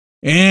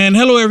And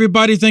hello,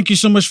 everybody. Thank you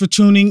so much for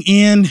tuning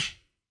in.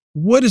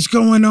 What is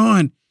going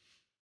on?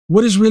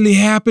 What is really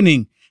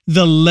happening?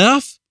 The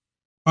left,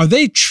 are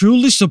they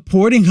truly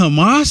supporting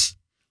Hamas?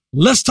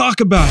 Let's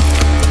talk about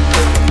it.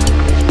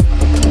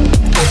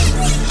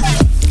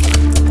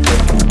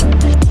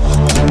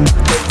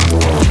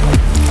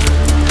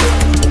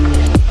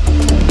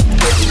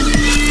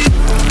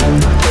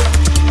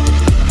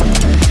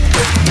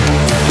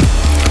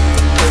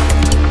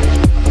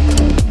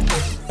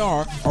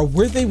 Or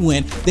where they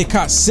went, they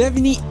caught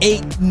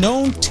 78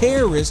 known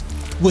terrorists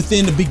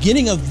within the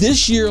beginning of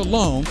this year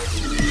alone.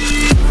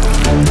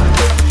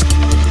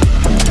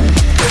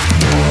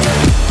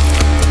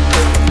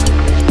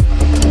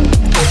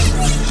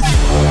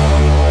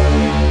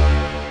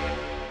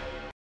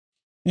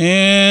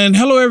 And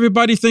hello,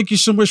 everybody. Thank you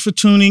so much for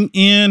tuning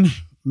in.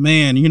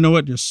 Man, you know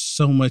what? There's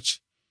so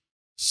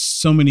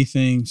many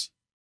things.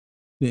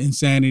 The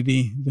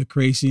insanity, the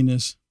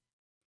craziness.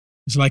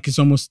 It's like it's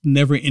almost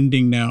never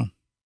ending now.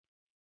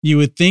 You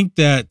would think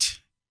that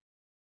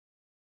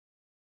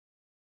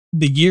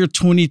the year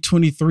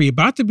 2023,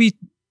 about to be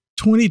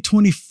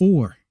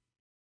 2024,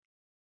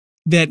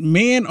 that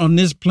man on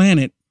this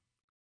planet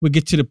would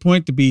get to the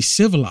point to be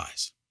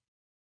civilized.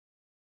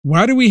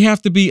 Why do we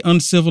have to be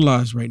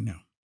uncivilized right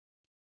now?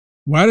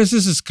 Why does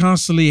this is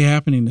constantly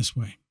happening this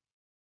way?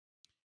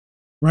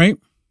 Right?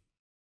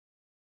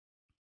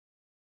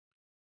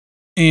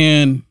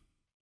 And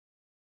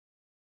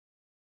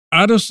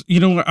I just,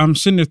 I'm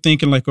sitting there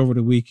thinking like over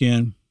the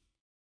weekend,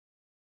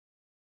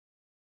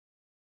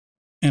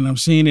 and I'm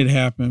seeing it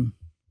happen.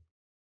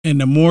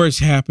 And the more it's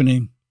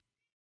happening,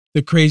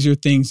 the crazier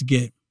things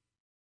get.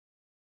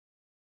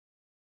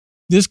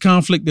 This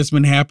conflict that's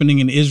been happening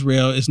in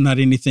Israel is not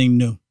anything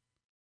new.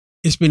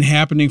 It's been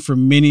happening for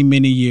many,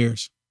 many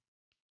years.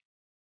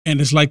 And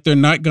it's like they're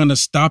not going to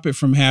stop it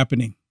from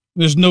happening.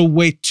 There's no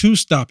way to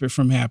stop it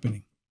from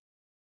happening.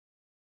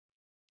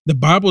 The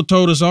Bible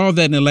told us all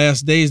that in the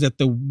last days that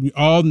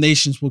all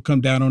nations will come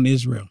down on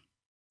Israel.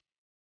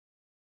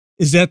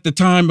 Is that the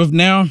time of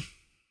now?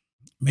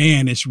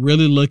 Man, it's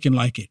really looking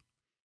like it.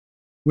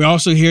 We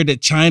also hear that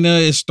China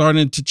is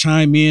starting to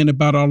chime in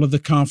about all of the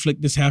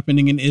conflict that's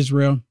happening in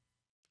Israel.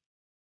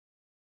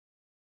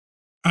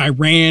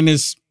 Iran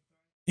is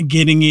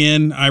getting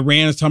in.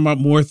 Iran is talking about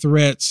more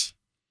threats.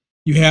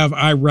 You have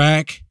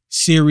Iraq,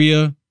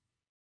 Syria,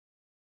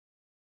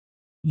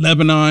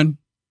 Lebanon.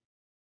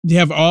 You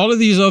have all of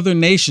these other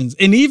nations.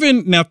 And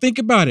even now, think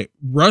about it.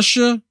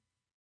 Russia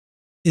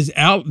is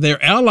out.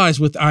 They're allies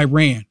with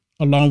Iran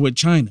along with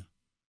China.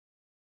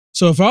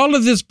 So if all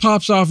of this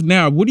pops off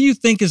now, what do you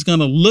think is going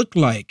to look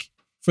like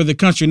for the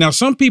country? Now,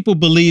 some people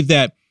believe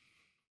that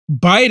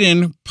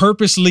Biden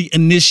purposely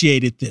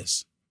initiated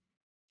this.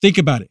 Think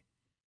about it.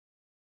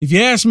 If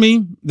you ask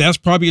me, that's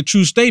probably a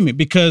true statement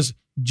because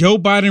Joe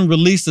Biden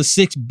released the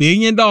 $6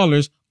 billion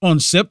on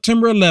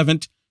September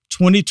 11th,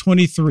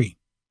 2023.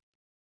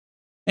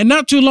 And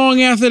not too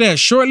long after that,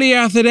 shortly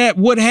after that,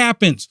 what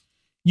happens?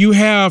 You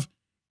have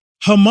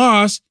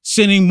Hamas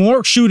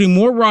shooting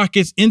more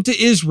rockets into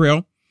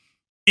Israel,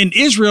 and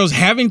Israel's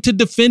having to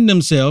defend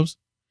themselves.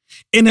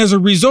 And as a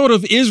result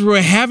of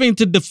Israel having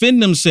to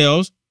defend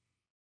themselves,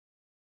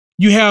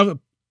 you have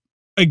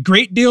a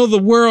great deal of the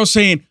world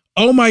saying,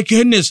 oh my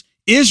goodness,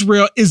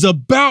 Israel is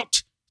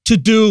about to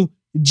do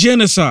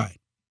genocide.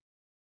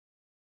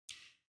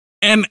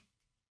 And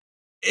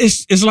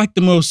it's like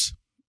the most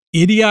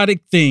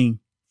idiotic thing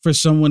for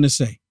someone to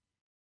say.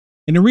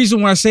 And the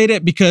reason why I say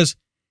that, because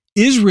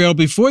Israel,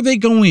 before they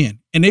go in,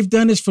 and they've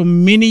done this for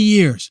many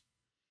years,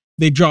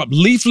 they drop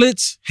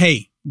leaflets.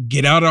 Hey,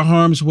 get out of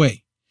harm's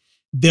way.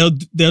 They'll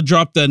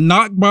drop the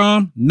knock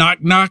bomb,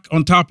 knock, knock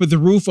on top of the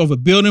roof of a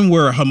building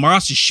where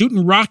Hamas is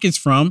shooting rockets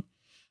from.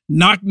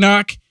 Knock,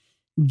 knock,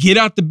 get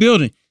out the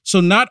building. So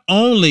not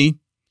only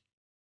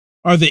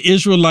are the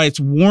Israelites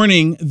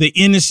warning the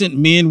innocent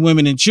men,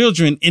 women, and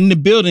children in the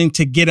building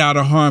to get out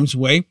of harm's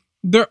way,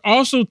 they're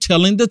also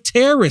telling the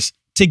terrorists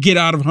to get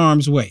out of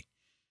harm's way.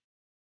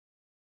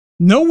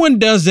 No one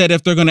does that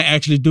if they're going to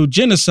actually do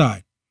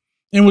genocide.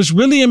 And what's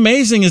really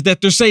amazing is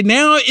that they're saying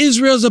now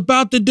Israel's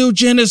about to do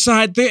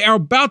genocide. They are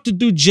about to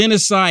do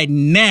genocide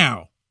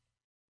now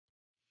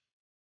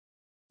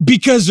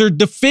because they're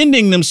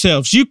defending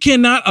themselves. You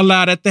cannot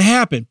allow that to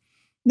happen.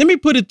 Let me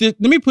put it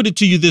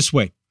to you this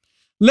way.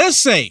 Let's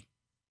say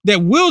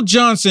that Will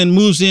Johnson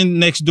moves in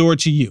next door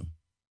to you,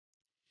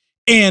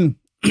 and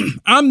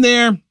I'm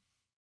there,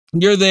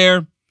 you're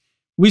there.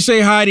 We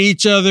say hi to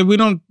each other. We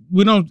don't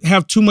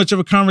have too much of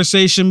a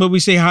conversation, but we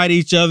say hi to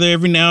each other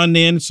every now and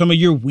then. Some of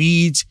your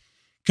weeds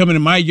come into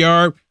my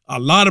yard. A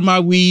lot of my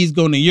weeds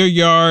go into your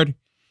yard,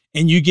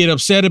 and you get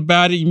upset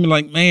about it. You're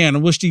like, man, I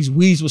wish these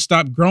weeds would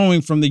stop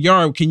growing from the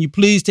yard. Can you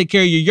please take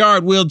care of your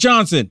yard, Will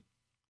Johnson?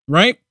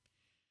 Right?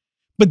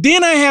 But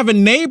then I have a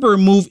neighbor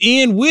move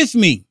in with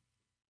me.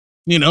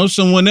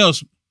 Someone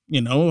else,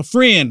 a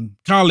friend,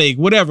 colleague,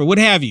 whatever, what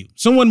have you.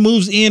 Someone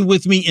moves in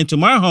with me into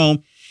my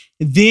home.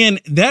 Then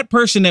that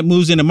person that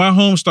moves into my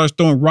home starts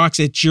throwing rocks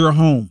at your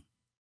home,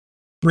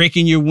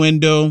 breaking your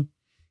window,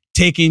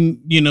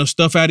 taking,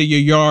 stuff out of your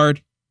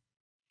yard.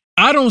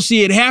 I don't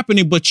see it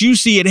happening, but you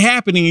see it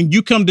happening, and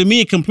you come to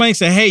me and complain,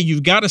 say, hey,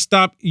 you've got to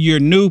stop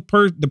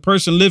the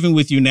person living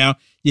with you now.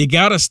 You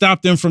got to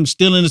stop them from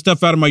stealing the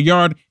stuff out of my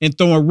yard and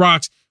throwing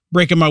rocks,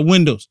 breaking my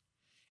windows.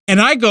 And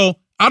I go,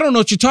 I don't know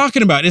what you're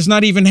talking about. It's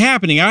not even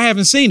happening. I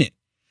haven't seen it.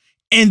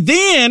 And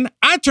then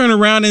I turn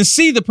around and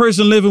see the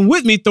person living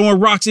with me throwing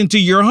rocks into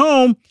your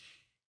home.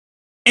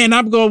 And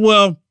I'm going,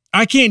 well,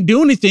 I can't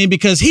do anything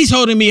because he's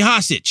holding me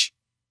hostage.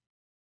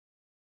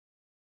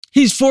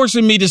 He's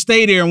forcing me to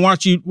stay there and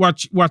watch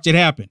it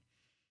happen.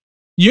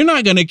 You're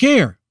not going to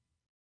care.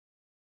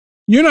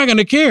 You're not going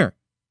to care.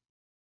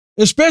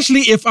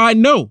 Especially if I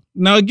know.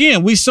 Now,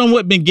 again, we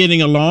somewhat been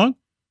getting along,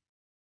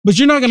 but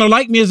you're not going to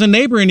like me as a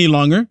neighbor any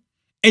longer.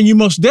 And you're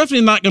most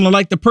definitely not going to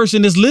like the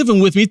person that's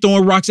living with me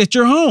throwing rocks at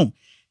your home.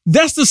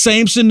 That's the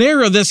same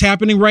scenario that's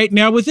happening right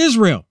now with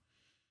Israel.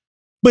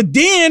 But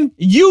then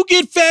you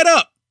get fed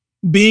up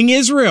being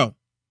Israel.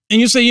 And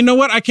you say, you know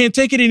what? I can't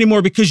take it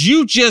anymore because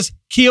you just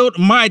killed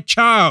my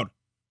child.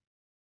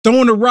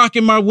 Throwing a rock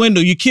in my window.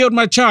 You killed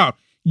my child.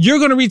 You're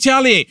going to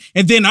retaliate.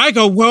 And then I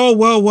go,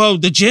 whoa,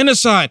 the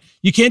genocide.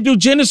 You can't do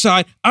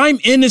genocide. I'm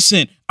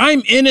innocent.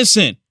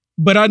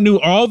 But I knew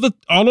all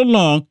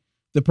along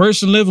the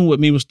person living with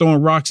me was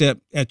throwing rocks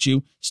at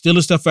you,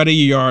 stealing stuff out of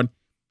your yard,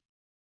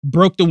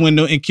 broke the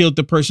window and killed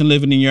the person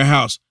living in your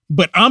house.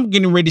 But I'm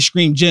getting ready to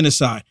scream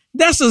genocide.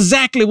 That's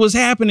exactly what's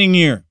happening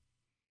here.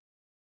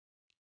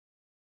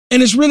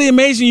 And it's really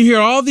amazing. You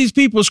hear all these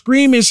people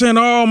screaming, saying,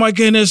 oh, my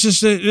goodness,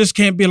 this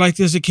can't be like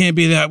this. It can't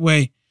be that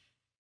way.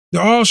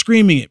 They're all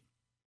screaming it.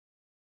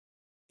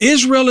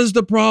 Israel is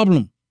the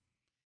problem.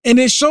 And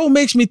it so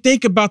makes me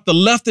think about the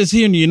leftists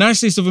here in the United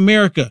States of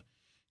America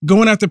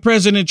going after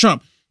President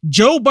Trump.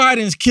 Joe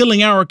Biden's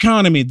killing our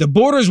economy. The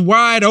border's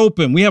wide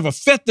open. We have a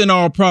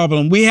fentanyl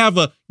problem. We have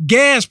a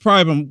gas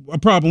problem.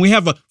 We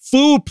have a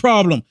food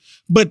problem.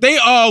 But they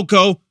all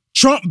go,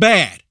 Trump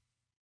bad.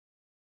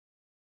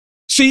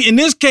 See, in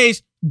this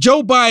case,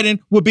 Joe Biden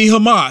would be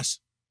Hamas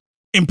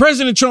and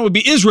President Trump would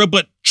be Israel,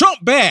 but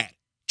Trump bad.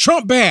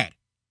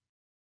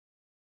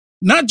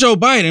 Not Joe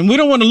Biden. We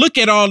don't want to look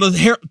at all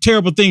the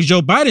terrible things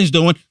Joe Biden's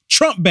doing.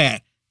 Trump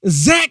bad.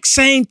 Exact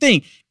same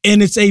thing.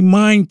 And it's a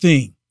mind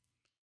thing.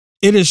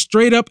 It is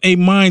straight up a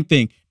mind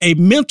thing, a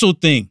mental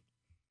thing.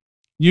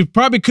 You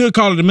probably could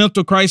call it a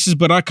mental crisis,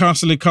 but I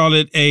constantly call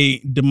it a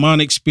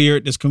demonic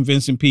spirit that's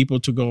convincing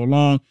people to go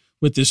along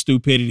with this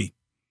stupidity.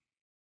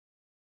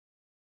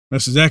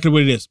 That's exactly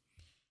what it is.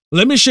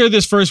 Let me share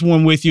this first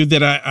one with you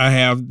that I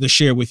have to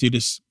share with you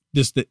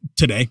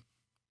today.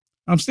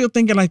 I'm still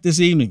thinking like this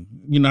evening.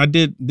 I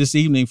did this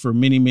evening for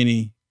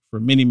many,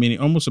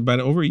 almost about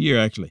over a year,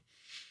 actually.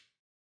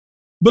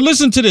 But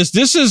listen to this.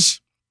 This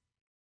is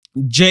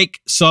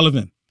Jake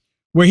Sullivan,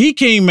 where he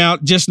came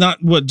out I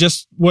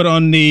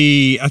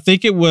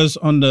think it was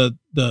on the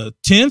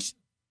 10th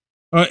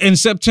in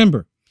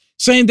September,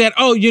 saying that,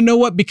 oh, you know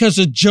what? Because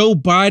of Joe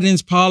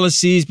Biden's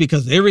policies,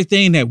 because of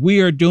everything that we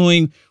are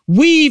doing,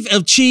 we've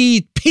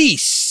achieved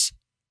peace,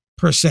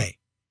 per se.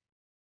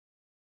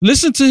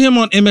 Listen to him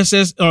on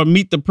MSS or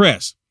Meet the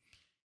Press,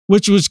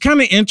 which was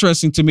kind of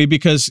interesting to me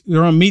because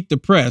they're on Meet the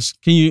Press.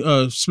 Can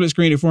you split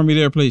screen it for me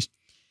there, please?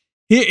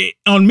 Here,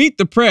 on Meet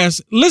the Press,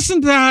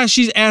 listen to how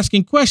she's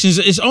asking questions.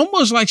 It's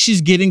almost like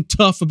she's getting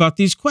tough about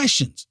these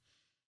questions.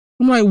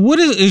 I'm like,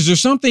 is there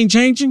something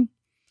changing?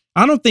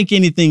 I don't think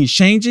anything's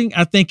changing.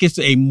 I think it's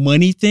a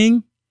money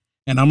thing.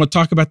 And I'm going to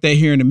talk about that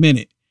here in a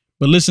minute.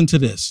 But listen to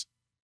this.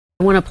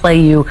 I want to play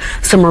you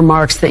some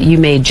remarks that you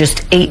made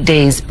just 8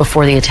 days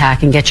before the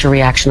attack and get your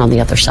reaction on the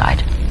other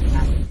side.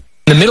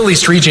 The Middle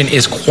East region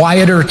is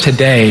quieter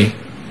today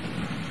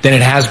than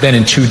it has been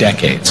in 2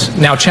 decades.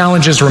 Now,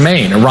 challenges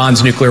remain.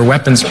 Iran's nuclear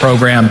weapons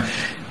program,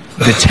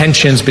 the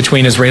tensions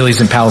between Israelis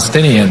and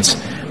Palestinians.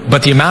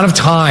 But the amount of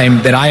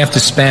time that I have to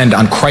spend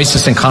on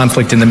crisis and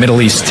conflict in the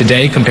Middle East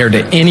today compared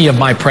to any of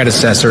my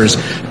predecessors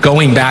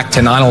going back to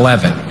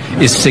 9/11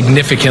 is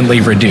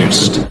significantly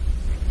reduced.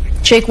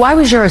 Jake, why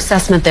was your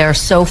assessment there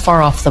so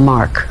far off the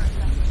mark?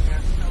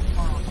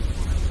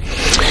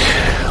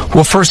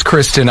 Well, first,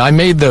 Kristen, I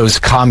made those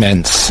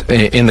comments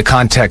in the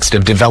context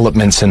of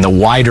developments in the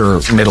wider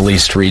Middle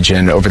East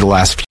region over the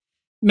last few.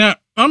 Now,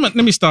 let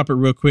me stop it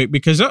real quick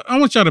because I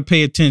want y'all to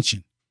pay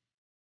attention.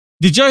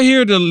 Did y'all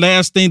hear the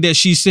last thing that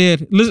she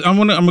said? Listen, I'm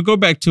gonna go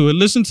back to it.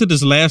 Listen to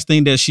this last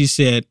thing that she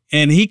said,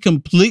 and he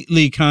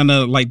completely kind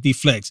of like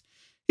deflects.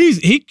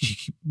 He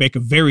make a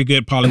very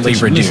good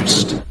politician.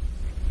 Reduced.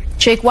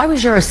 Jake, why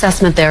was your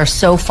assessment there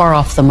so far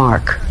off the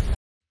mark?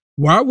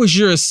 Why was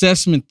your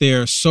assessment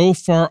there so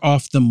far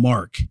off the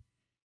mark?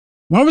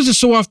 Why was it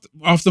so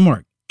off the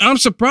mark? I'm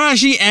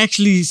surprised she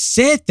actually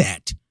said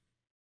that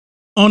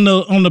on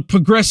the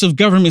progressive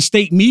government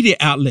state media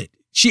outlet.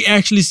 She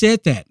actually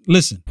said that.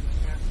 Listen.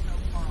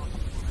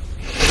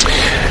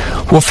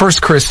 Well,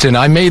 first, Kristen,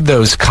 I made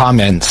those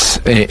comments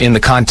in the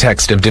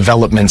context of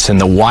developments in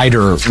the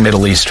wider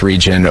Middle East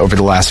region over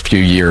the last few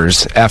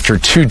years. After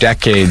 2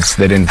 decades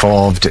that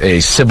involved a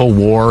civil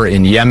war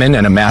in Yemen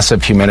and a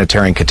massive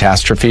humanitarian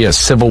catastrophe, a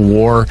civil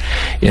war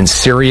in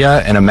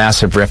Syria and a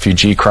massive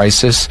refugee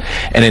crisis,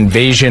 an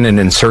invasion and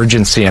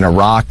insurgency in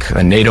Iraq,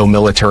 a NATO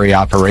military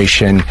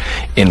operation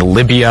in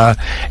Libya,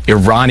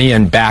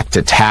 Iranian-backed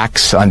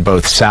attacks on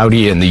both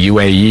Saudi and the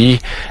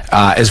UAE,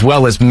 as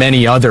well as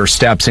many other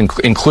steps,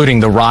 including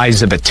the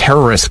rise of a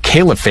terrorist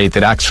caliphate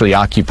that actually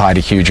occupied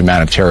a huge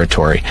amount of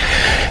territory.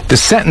 The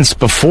sentence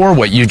before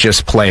what you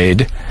just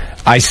played,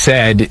 I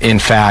said, in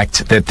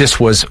fact, that this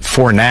was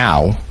for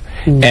now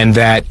and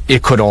that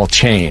it could all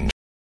change.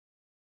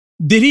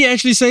 Did he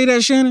actually say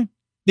that, Shannon?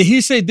 Did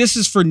he say this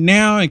is for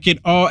now and can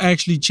all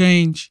actually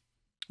change?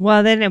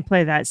 Well, they didn't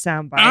play that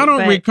soundbite. I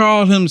don't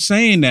recall him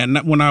saying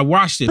that when I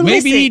watched it. Maybe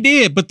listen, he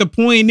did, but the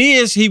point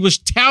is he was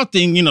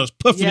touting,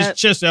 puffing his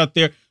chest out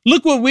there.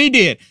 Look what we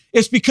did.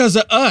 It's because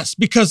of us.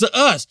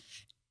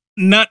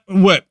 Not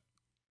what?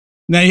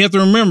 Now you have to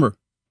remember,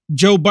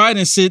 Joe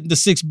Biden said the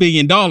 $6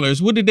 billion.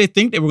 What did they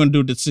think they were going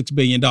to do with the $6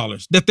 billion?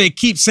 That they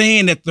keep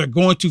saying that they're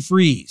going to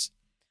freeze.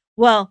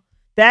 Well,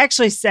 they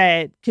actually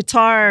said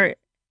Qatar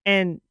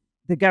and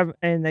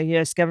the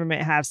U.S.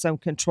 government have some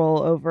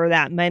control over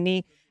that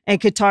money.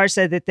 And Qatar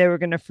said that they were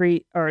going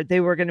to they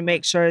were going to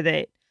make sure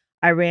that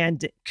Iran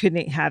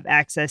couldn't have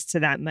access to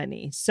that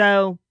money.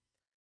 So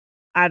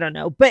I don't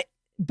know. But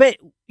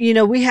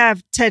we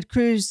have Ted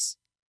Cruz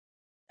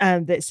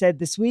that said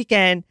this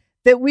weekend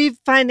that we've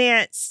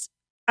financed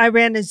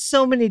Iran in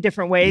so many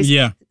different ways.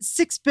 Yeah.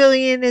 $6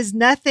 billion is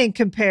nothing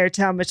compared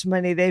to how much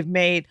money they've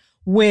made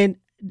when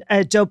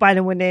Joe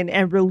Biden went in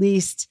and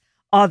released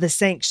all the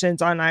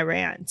sanctions on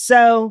Iran.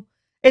 So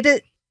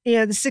the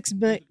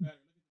 $6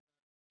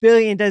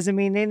 billion doesn't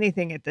mean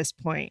anything at this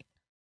point.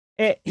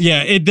 It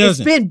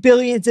doesn't. It's been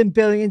billions and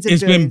billions and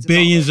billions. It's been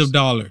billions of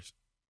dollars.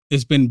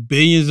 It's been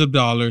billions of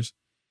dollars.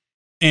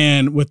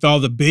 And with all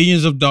the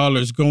billions of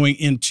dollars going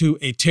into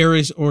a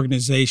terrorist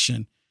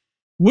organization,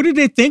 what did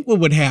they think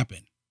would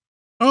happen?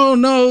 Oh,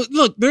 no,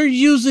 look, they're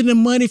using the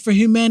money for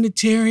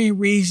humanitarian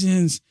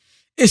reasons.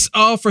 It's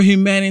all for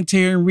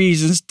humanitarian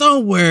reasons.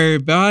 Don't worry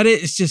about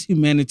it. It's just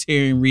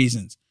humanitarian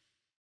reasons.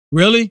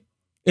 Really?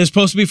 It's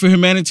supposed to be for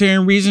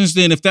humanitarian reasons?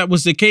 Then if that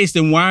was the case,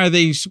 then why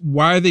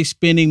are they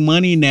spending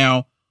money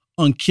now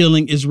on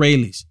killing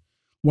Israelis?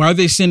 Why are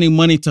they sending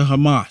money to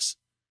Hamas?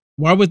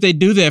 Why would they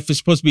do that if it's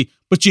supposed to be?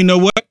 But you know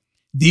what?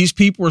 These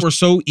people are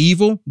so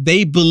evil.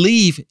 They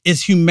believe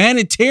it's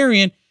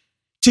humanitarian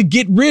to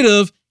get rid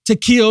of, to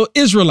kill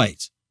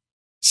Israelites.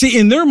 See,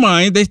 in their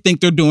mind, they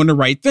think they're doing the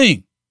right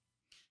thing.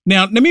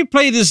 Now, let me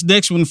play this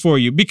next one for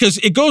you because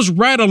it goes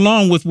right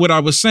along with what I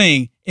was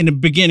saying in the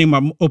beginning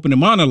of my opening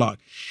monologue.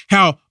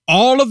 How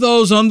all of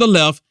those on the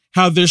left,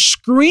 how they're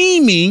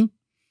screaming,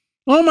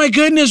 oh my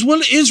goodness,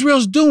 what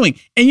Israel's doing.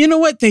 And you know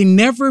what? They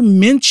never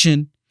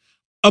mention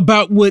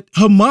about what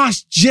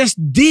Hamas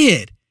just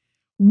did.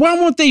 Why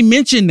won't they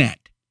mention that?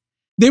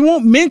 They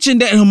won't mention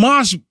that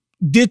Hamas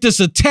did this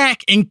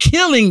attack and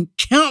killing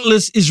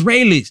countless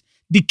Israelis,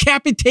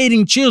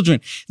 decapitating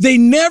children. They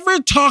never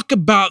talk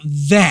about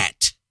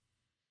that.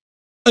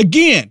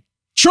 Again,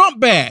 Trump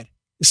bad.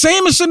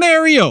 Same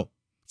scenario.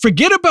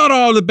 Forget about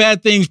all the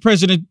bad things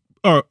President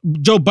or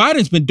Joe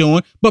Biden's been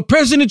doing, but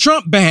President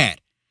Trump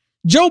bad.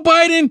 Joe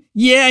Biden,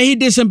 yeah, he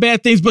did some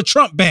bad things, but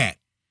Trump bad.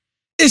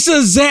 It's the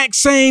exact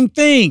same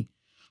thing.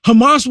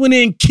 Hamas went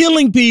in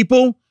killing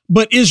people,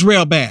 but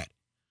Israel bad.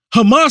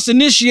 Hamas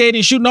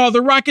initiating shooting all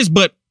the rockets,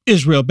 but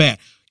Israel bad.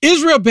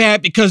 Israel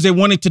bad because they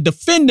wanted to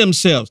defend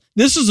themselves.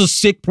 This is a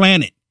sick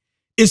planet.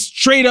 It's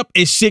straight up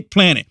a sick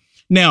planet.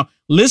 Now,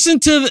 listen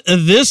to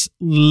this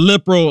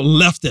liberal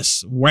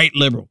leftist, white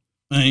liberal.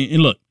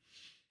 And look,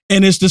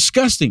 and it's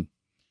disgusting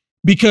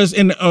because,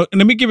 and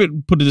let me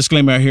put a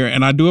disclaimer out here,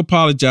 and I do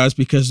apologize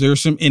because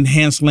there's some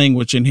enhanced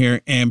language in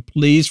here, and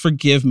please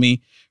forgive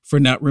me for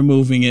not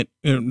removing it,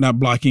 not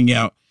blocking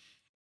out.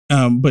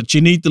 But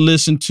you need to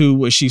listen to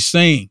what she's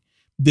saying.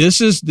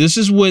 This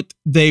is what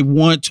they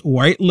want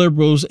white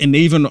liberals and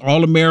even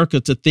all America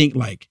to think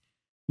like.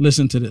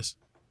 Listen to this.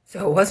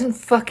 So it wasn't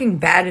fucking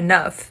bad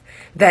enough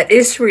that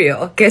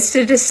Israel gets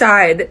to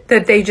decide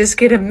that they just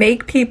get to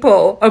make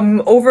people,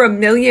 over 1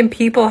 million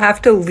people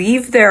have to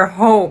leave their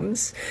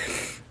homes,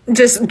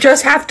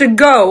 just have to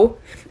go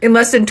in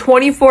less than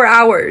 24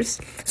 hours.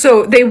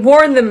 So they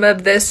warn them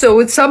of this.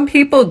 So some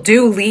people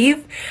do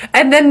leave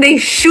and then they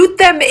shoot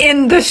them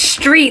in the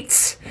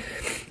streets.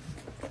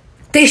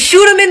 They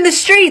shoot them in the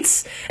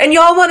streets. And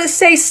y'all want to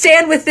say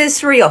stand with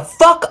Israel.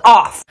 Fuck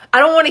off. I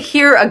don't want to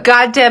hear a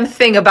goddamn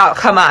thing about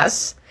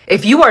Hamas.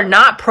 If you are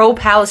not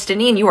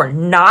pro-Palestinian, you are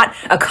not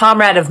a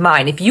comrade of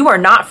mine. If you are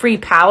not free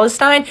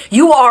Palestine,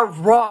 you are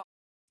wrong.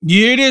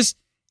 You hear this?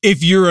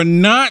 If you're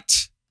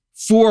not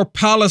for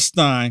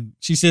Palestine,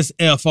 she says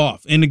F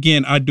off. And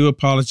again, I do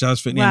apologize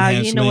for the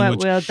enhanced language. Wow, you know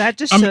what, Will? That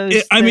just shows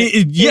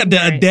the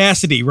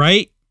audacity,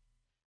 right?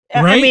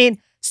 Right? I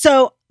mean,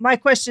 so my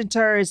question to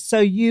her is, so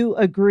you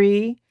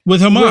agree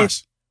with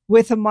Hamas?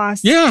 With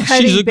Hamas? Yeah,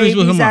 she agrees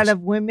with Hamas. Out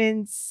of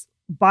women's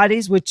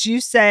bodies, which you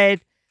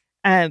said,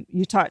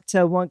 you talked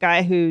to one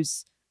guy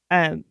who's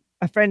a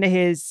friend of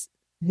his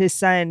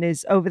son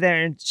is over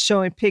there and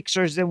showing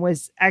pictures and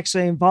was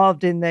actually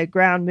involved in the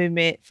ground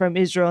movement from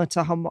Israel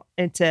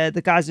into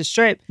the Gaza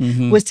Strip,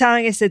 was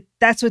telling us that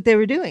that's what they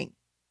were doing.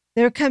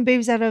 They were cutting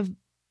babies out of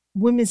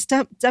women's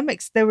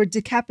stomachs. They were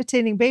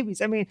decapitating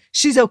babies. I mean,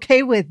 she's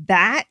okay with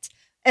that.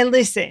 And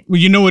listen.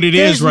 Well, you know what it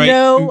is, right?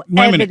 No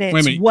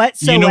evidence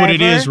whatsoever. You know what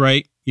it is,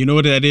 right? You know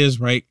what that is,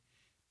 right?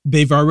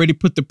 They've already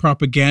put the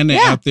propaganda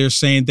out there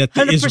saying that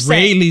the 100%.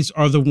 Israelis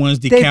are the ones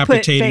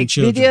decapitating fake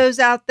children. Videos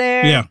out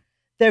there. Yeah.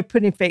 They're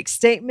putting fake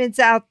statements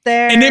out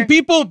there. And then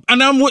people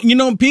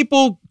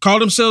call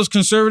themselves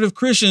conservative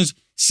Christians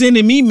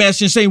sending me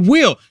messages saying,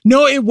 Will,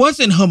 no, it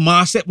wasn't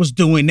Hamas that was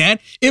doing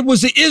that. It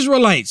was the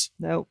Israelites.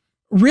 No.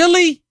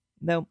 Really?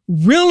 No.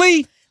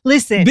 Really?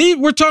 Listen.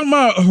 We're talking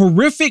about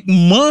horrific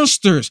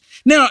monsters.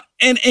 Now,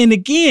 and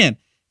again,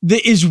 the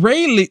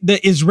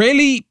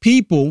Israeli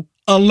people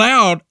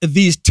allowed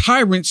these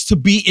tyrants to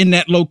be in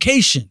that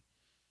location.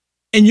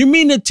 And you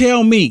mean to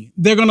tell me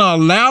they're going to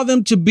allow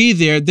them to be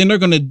there, then they're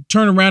going to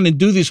turn around and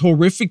do these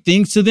horrific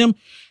things to them?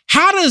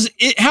 How does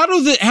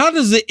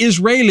the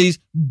Israelis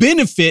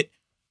benefit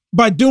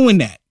by doing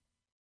that?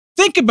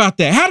 Think about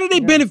that. How do they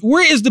benefit?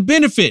 Where is the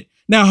benefit?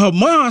 Now,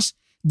 Hamas,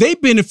 they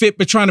benefit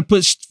by trying to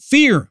put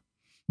fear.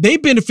 They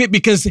benefit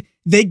because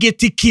they get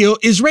to kill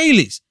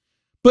Israelis.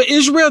 But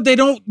Israel,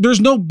 there's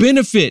no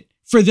benefit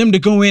for them to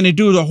go in and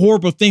do the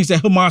horrible things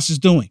that Hamas is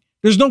doing.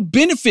 There's no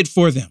benefit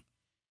for them.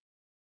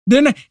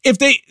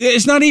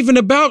 It's not even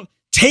about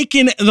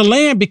taking the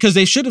land, because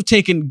they should have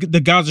taken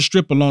the Gaza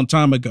Strip a long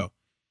time ago.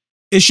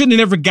 It shouldn't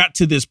have never got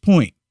to this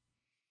point.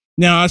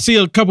 Now, I see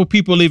a couple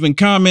people leaving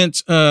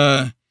comments.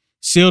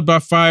 Sealed by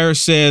Fire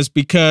says,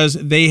 because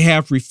they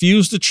have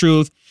refused the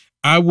truth,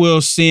 I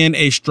will send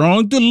a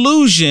strong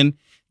delusion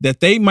that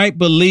they might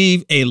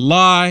believe a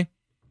lie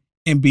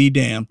and be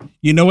damned.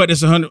 You know what?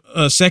 It's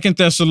 2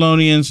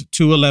 Thessalonians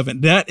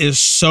 2:11. That is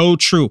so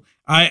true.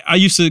 I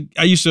used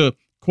to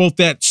quote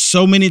that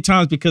so many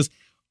times because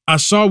I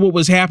saw what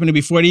was happening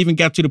before it even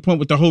got to the point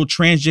with the whole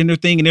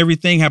transgender thing and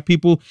everything, how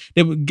people,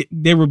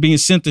 they were being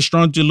sent to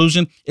strong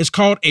delusion. It's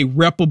called a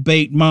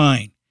reprobate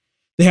mind.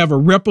 They have a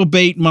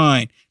reprobate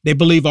mind. They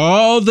believe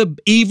all the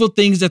evil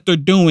things that they're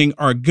doing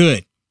are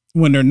good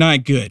when they're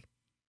not good.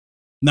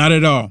 Not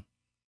at all.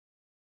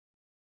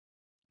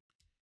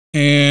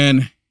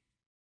 And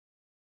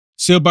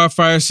Sealed by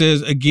Fire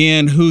says,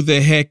 again, who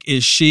the heck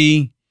is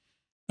she?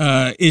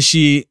 Is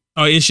she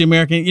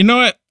American? You know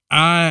what?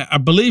 I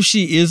believe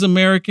she is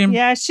American.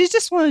 Yeah, she's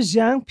just one of those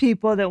young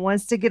people that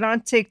wants to get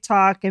on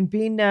TikTok and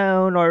be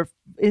known, or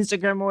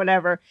Instagram or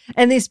whatever.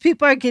 And these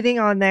people are getting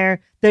on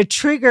there. They're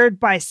triggered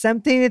by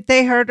something that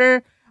they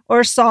heard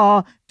or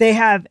saw. They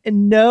have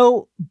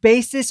no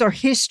basis or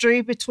history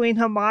between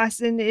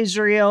Hamas and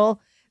Israel.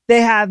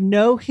 They have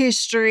no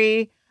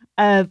history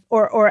of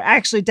or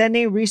actually done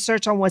any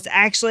research on what's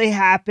actually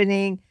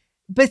happening.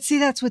 But see,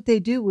 that's what they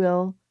do,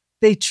 Will.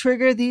 They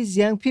trigger these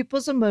young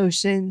people's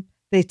emotion.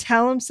 They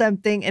tell them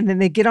something, and then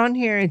they get on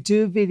here and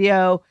do a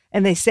video,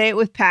 and they say it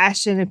with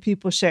passion, and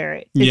people share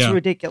it. It's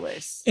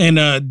ridiculous.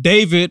 And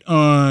David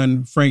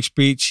on Frank's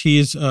Speech, he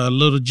is a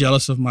little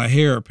jealous of my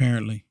hair,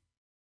 apparently.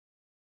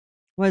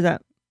 What is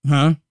that?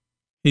 Huh?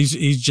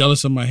 He's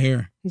jealous of my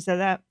hair. He said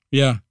that?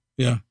 Yeah.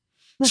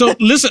 So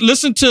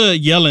listen to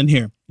Yellen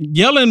here.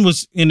 Yellen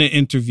was in an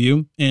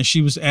interview, and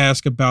she was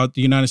asked about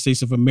the United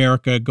States of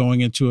America going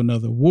into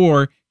another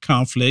war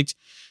conflict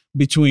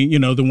between,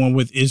 the one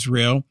with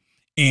Israel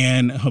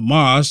and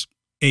Hamas,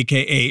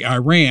 aka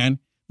Iran,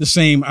 the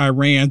same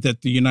Iran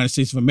that the United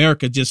States of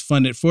America just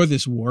funded for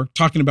this war,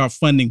 talking about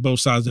funding both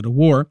sides of the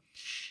war.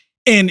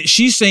 And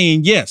she's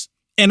saying yes.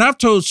 And I've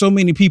told so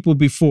many people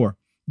before,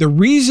 the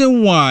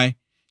reason why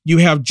you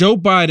have Joe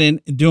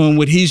Biden doing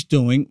what he's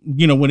doing,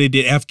 when they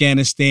did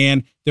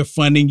Afghanistan, they're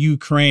funding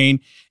Ukraine.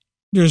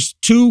 There's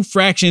two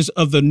fractions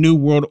of the New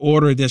World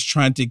Order that's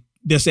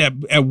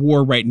at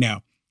war right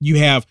now. You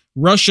have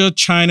Russia,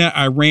 China,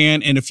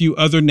 Iran, and a few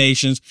other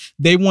nations.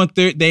 They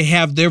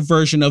have their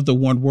version of the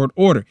one world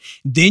order.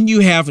 Then you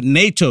have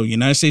NATO,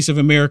 United States of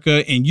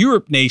America, and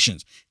Europe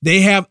nations.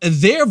 They have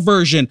their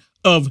version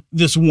of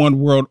this one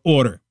world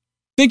order.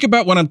 Think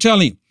about what I'm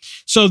telling you.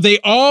 So they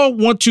all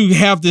want to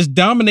have this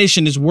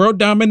domination, this world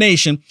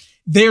domination.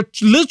 They're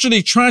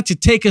literally trying to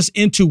take us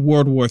into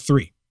World War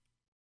III.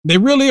 They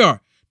really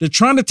are. They're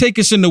trying to take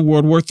us into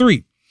World War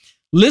III.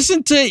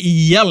 Listen to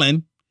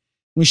Yellen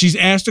when she's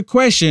asked a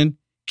question,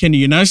 can the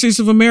United States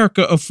of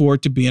America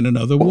afford to be in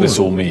another war? What this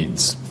all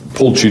means.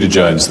 Paul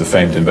Tudor-Jones, the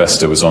famed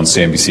investor, was on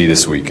CNBC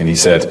this week, and he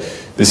said,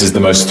 this is the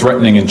most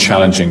threatening and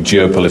challenging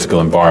geopolitical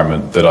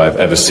environment that I've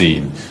ever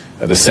seen.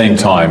 At the same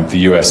time, the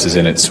US is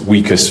in its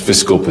weakest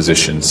fiscal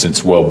position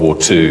since World War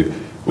II,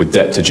 with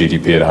debt to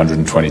GDP at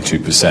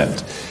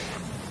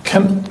 122%.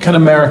 Can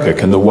America,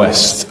 can the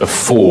West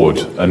afford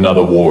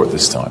another war at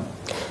this time?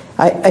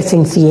 I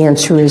think the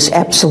answer is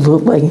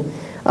absolutely.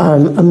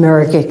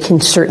 America can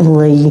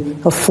certainly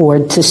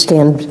afford to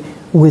stand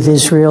with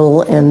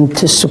Israel and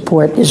to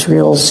support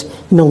Israel's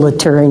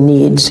military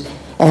needs.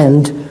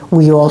 And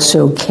we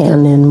also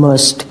can and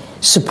must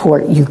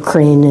support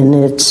Ukraine in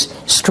its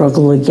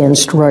struggle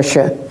against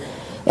Russia.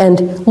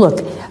 And look,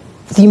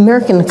 the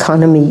American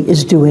economy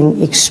is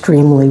doing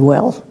extremely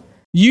well.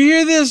 You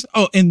hear this?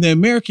 Oh, and the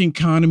American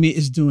economy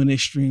is doing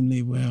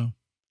extremely well.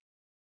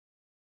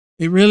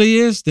 It really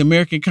is. The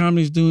American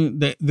economy is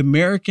doing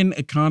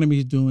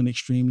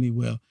extremely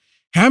well.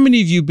 How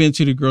many of you been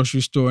to the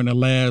grocery store in the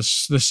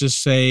last, let's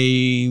just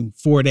say,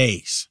 4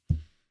 days?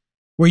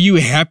 Were you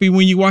happy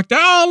when you walked out?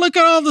 Oh, look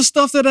at all the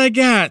stuff that I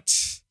got.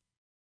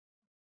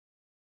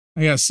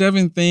 I got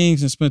 7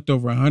 things and spent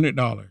over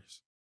 $100.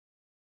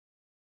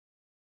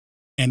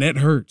 And that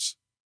hurts.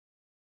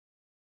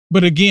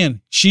 But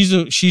again,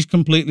 she's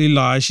completely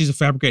lies. She's a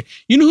fabricator.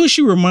 You know who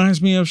she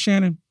reminds me of,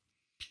 Shannon?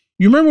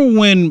 You remember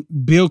when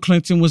Bill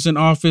Clinton was in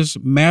office,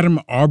 Madam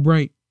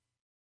Albright?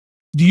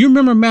 Do you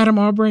remember Madam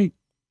Albright?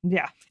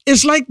 Yeah.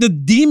 It's like the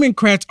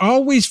Democrats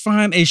always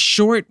find a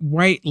short,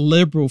 white,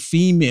 liberal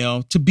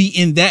female to be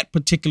in that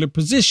particular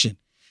position.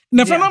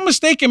 Now, if I'm not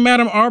mistaken,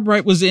 Madam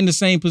Albright was in the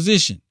same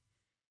position,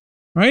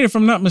 right? If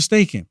I'm not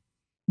mistaken.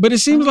 But it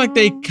seems like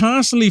they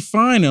constantly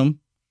find them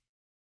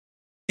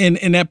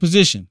in that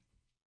position,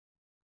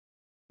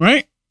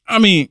 right? I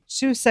mean,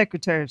 she was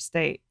Secretary of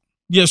State.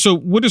 Yeah. So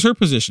what is her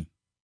position?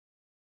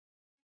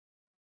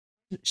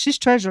 She's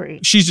Treasury.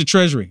 She's the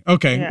Treasury.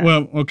 Okay.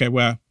 Yeah.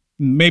 Well,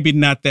 maybe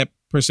not that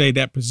per se,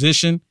 that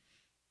position,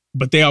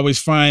 but they always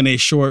find a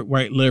short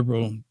white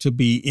liberal to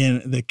be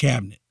in the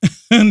cabinet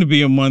and to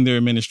be among their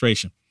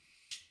administration.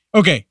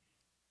 Okay.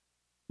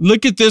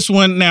 Look at this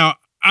one. Now,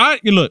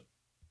 look,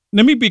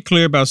 let me be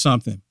clear about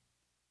something.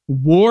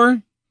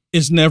 War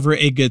is never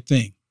a good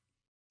thing.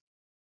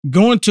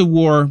 Going to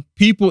war,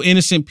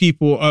 innocent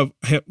people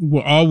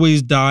will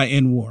always die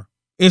in war.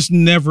 It's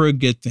never a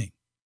good thing.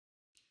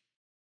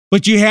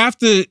 But you have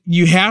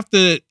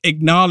to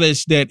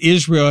acknowledge that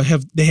Israel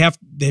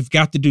they've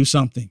got to do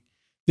something.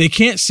 They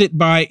can't sit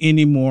by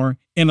anymore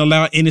and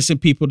allow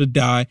innocent people to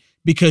die,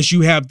 because you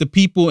have the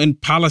people in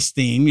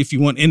Palestine, if you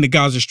want, in the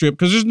Gaza Strip,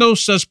 because there's no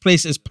such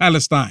place as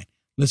Palestine.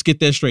 Let's get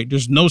that straight.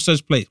 There's no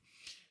such place.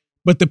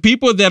 But the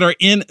people that are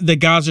in the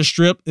Gaza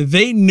Strip,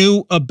 they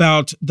knew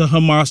about the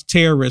Hamas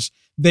terrorists.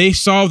 They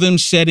saw them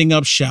setting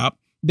up shop.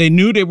 They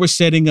knew they were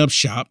setting up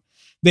shop.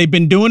 They've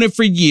been doing it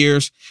for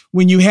years.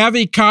 When you have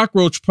a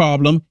cockroach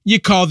problem, you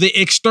call the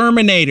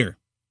exterminator.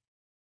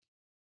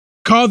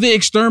 Call the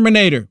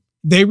exterminator.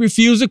 They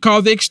refuse to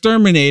call the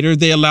exterminator.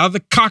 They allow the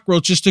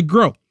cockroaches to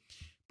grow.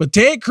 But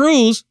Ted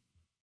Cruz,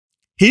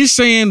 he's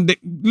saying,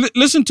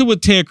 listen to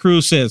what Ted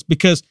Cruz says,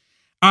 because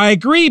I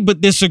agree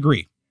but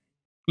disagree.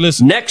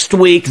 Listen. Next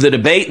week, the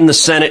debate in the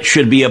Senate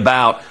should be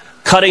about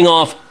cutting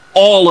off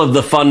all of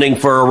the funding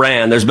for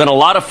Iran. There's been a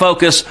lot of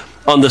focus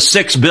on the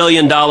 $6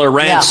 billion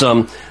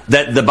ransom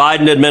that the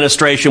Biden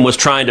administration was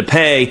trying to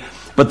pay.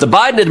 But the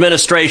Biden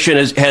administration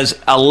has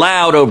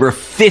allowed over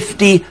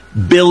 $50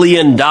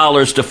 billion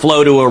to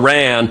flow to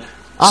Iran.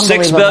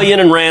 $6 billion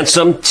in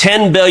ransom,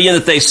 $10 billion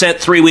that they sent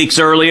 3 weeks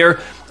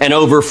earlier, and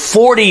over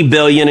 $40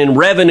 billion in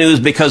revenues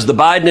because the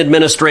Biden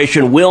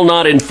administration will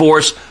not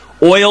enforce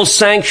oil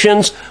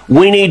sanctions.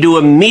 We need to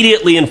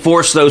immediately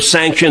enforce those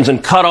sanctions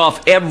and cut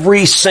off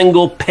every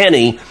single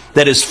penny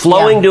that is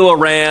flowing to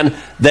Iran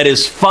that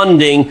is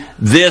funding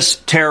this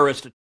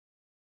terrorist.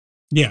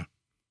 Yeah,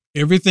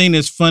 everything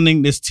that's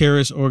funding this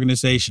terrorist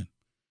organization.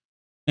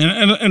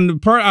 And the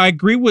part I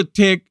agree with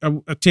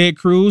Ted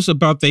Cruz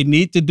about they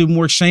need to do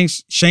more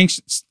sanctions.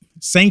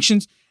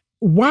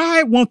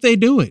 Why won't they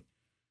do it?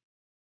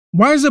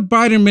 Why is the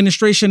Biden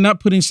administration not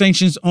putting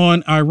sanctions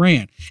on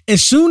Iran?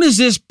 As soon as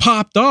this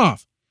popped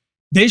off,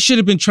 they should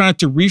have been trying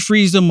to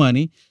refreeze the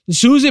money. As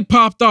soon as it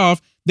popped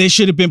off, they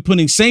should have been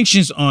putting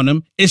sanctions on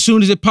them as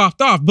soon as it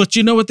popped off. But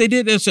you know what they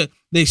did?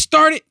 They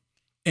started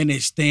and they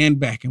stand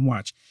back and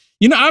watch.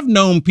 You know, I've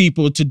known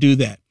people to do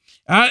that.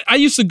 I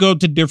used to go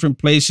to different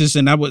places,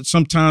 and I would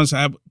sometimes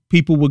have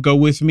people would go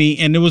with me.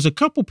 And there was a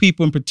couple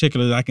people in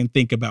particular that I can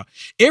think about.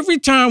 Every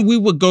time we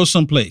would go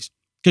someplace,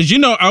 because, you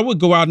know, I would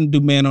go out and do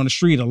man on the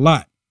street a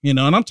lot, you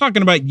know, and I'm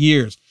talking about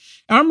years.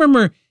 I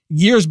remember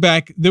years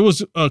back, there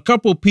was a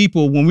couple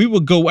people when we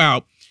would go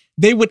out,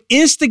 they would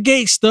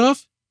instigate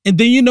stuff. And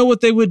then you know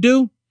what they would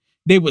do?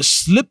 They would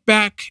slip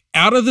back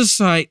out of the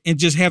sight and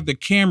just have the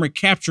camera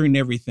capturing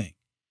everything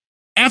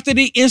after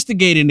they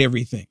instigated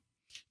everything.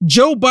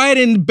 Joe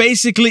Biden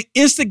basically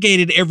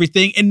instigated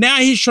everything. And now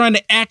he's trying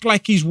to act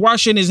like he's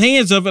washing his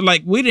hands of it.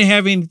 Like, we didn't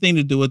have anything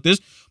to do with this,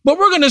 but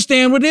we're going to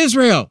stand with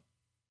Israel.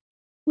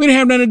 We didn't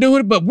have nothing to do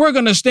with it, but we're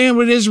going to stand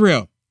with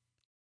Israel.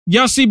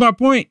 Y'all see my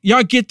point?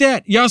 Y'all get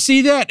that? Y'all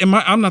see that?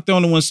 I'm not the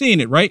only one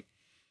seeing it, right?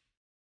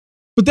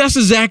 But that's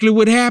exactly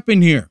what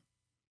happened here.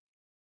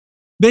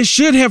 They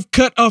should have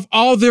cut off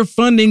all their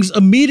fundings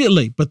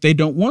immediately, but they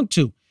don't want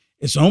to.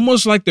 It's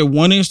almost like they're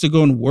wanting us to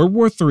go into World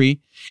War III.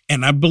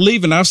 And I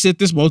believe, and I've said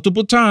this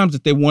multiple times,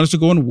 that they want us to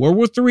go into World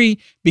War III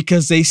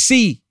because they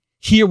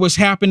hear what's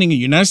happening in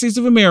the United States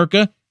of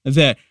America,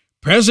 that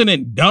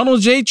President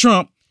Donald J.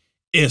 Trump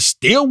is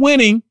still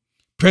winning.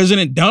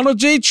 President Donald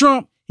J.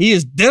 Trump, he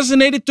is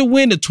designated to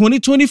win the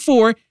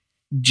 2024,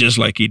 just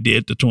like he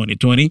did the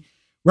 2020,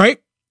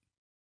 right?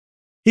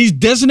 He's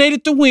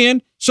designated to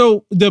win.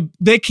 So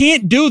they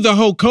can't do the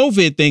whole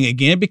COVID thing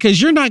again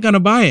because you're not going to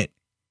buy it.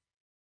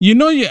 You're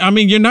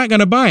not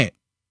going to buy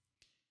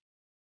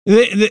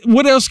it.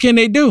 What else can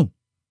they do?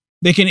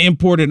 They can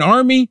import an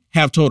army,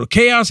 have total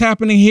chaos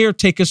happening here,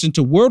 take us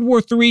into World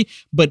War III.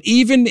 But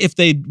even if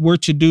they were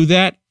to do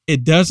that,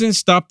 it doesn't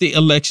stop the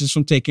elections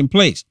from taking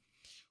place.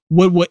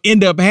 What will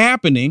end up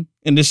happening,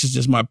 and this is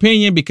just my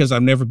opinion because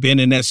I've never been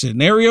in that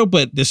scenario,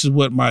 but this is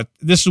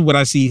what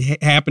I see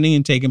happening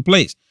and taking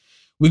place.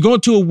 We go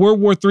into a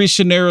World War III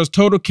scenario,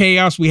 total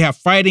chaos. We have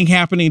fighting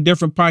happening in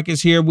different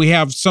pockets here. We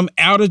have some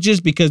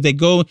outages because they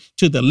go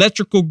to the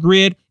electrical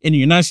grid in the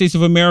United States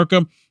of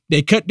America.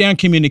 They cut down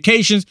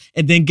communications,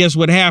 and then guess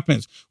what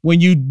happens?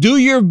 When you do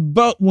your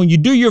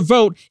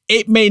vote,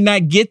 it may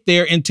not get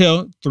there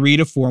until 3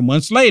 to 4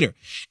 months later.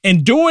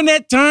 And during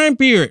that time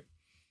period,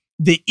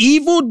 the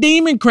evil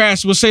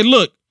Democrats will say,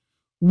 look,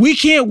 we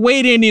can't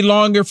wait any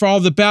longer for all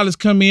the ballots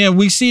coming in.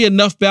 We see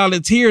enough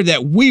ballots here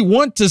that we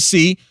want to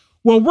see.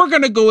 Well, we're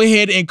going to go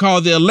ahead and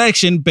call the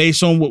election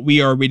based on what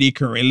we already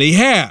currently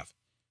have.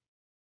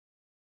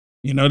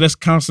 That's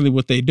constantly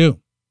what they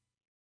do.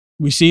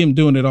 We see them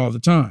doing it all the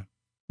time.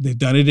 They've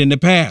done it in the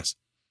past.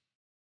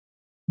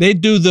 They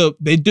do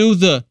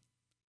the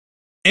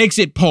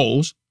exit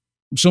polls.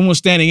 Someone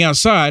standing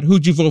outside,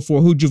 who'd you vote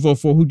for? Who'd you vote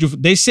for?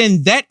 They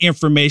send that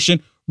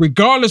information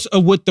regardless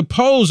of what the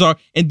polls are.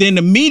 And then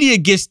the media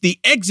gets the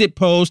exit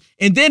polls.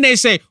 And then they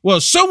say, well,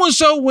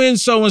 so-and-so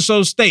wins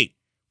so-and-so state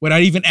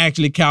without even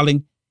actually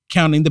counting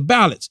the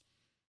ballots.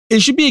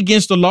 It should be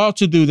against the law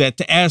to do that,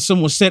 to ask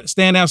someone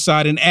stand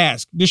outside and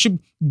ask. They should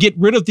get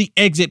rid of the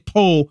exit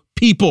poll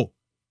people.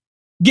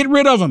 Get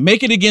rid of them.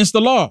 Make it against the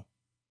law.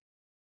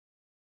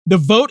 The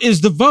vote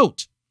is the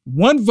vote.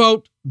 One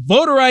vote,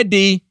 voter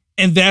ID,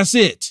 and that's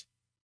it.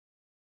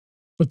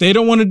 But they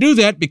don't want to do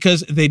that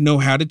because they know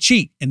how to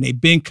cheat, and they've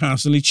been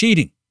constantly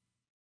cheating.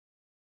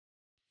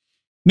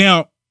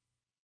 Now,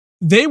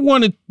 they're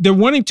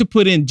wanting to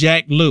put in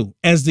Jack Lew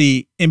as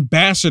the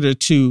ambassador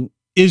to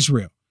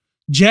Israel.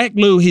 Jack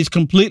Lew, he's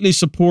completely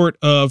support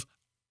of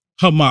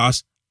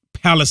Hamas,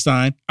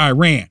 Palestine,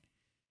 Iran,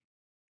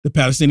 the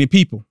Palestinian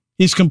people.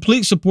 He's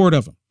complete support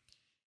of them.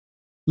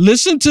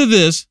 Listen to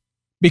this,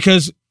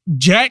 because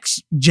Jack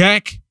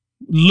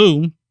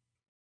Lew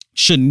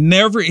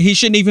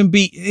shouldn't even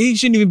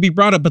be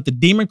brought up, but the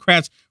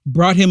Democrats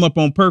brought him up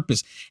on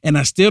purpose. And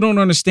I still don't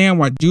understand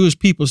why Jewish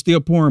people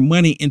still pouring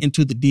money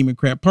into the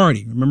Democrat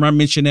Party. Remember, I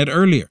mentioned that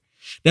earlier.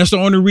 That's the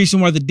only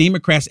reason why the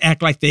Democrats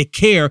act like they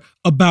care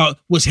about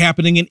what's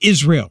happening in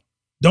Israel.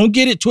 Don't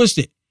get it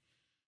twisted.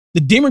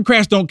 The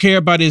Democrats don't care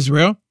about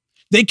Israel.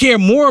 They care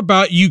more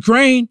about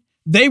Ukraine.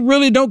 They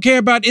really don't care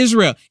about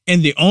Israel.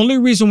 And the only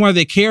reason why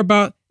they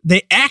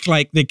act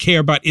like they care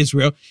about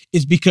Israel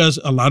is because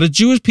a lot of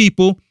Jewish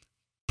people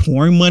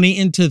pouring money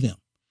into them.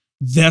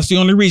 That's the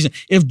only reason.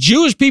 If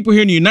Jewish people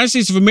here in the United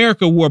States of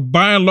America were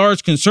by and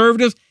large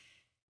conservative,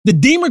 the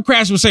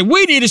Democrats would say,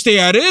 we need to stay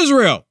out of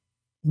Israel.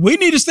 We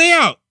need to stay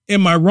out.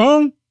 Am I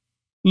wrong?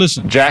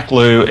 Listen. Jack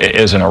Lew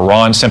is an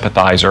Iran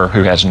sympathizer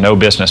who has no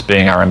business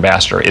being our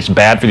ambassador. It's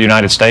bad for the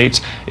United States.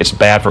 It's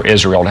bad for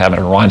Israel to have an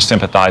Iran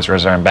sympathizer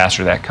as our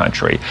ambassador to that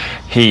country.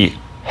 He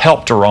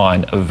helped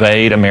Iran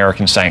evade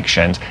American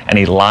sanctions, and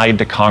he lied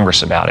to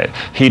Congress about it.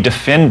 He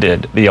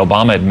defended the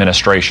Obama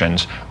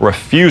administration's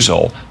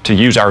refusal to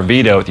use our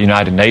veto at the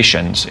United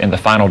Nations in the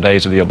final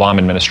days of the Obama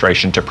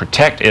administration to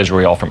protect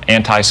Israel from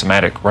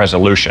anti-Semitic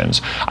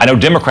resolutions. I know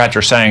Democrats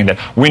are saying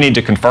that we need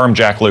to confirm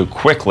Jack Lew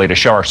quickly to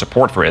show our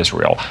support for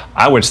Israel.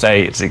 I would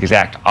say it's the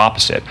exact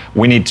opposite.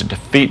 We need to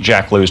defeat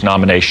Jack Lew's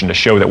nomination to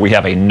show that we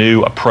have a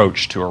new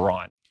approach to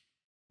Iran.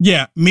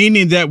 Yeah,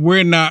 meaning that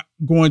we're not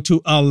going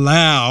to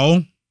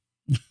allow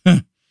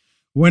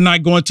Iran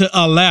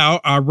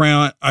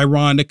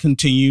to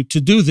continue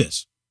to do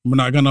this. We're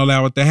not going to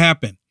allow it to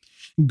happen.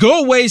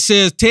 Go Away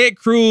says Ted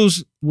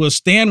Cruz will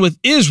stand with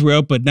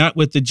Israel, but not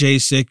with the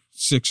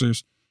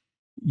J6ers.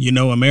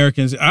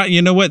 Americans.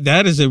 You know what?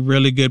 That is a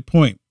really good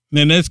point.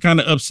 And that's kind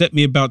of upset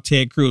me about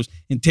Ted Cruz.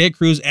 And Ted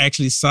Cruz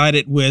actually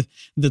sided with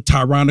the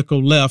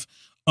tyrannical left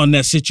on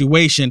that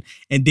situation,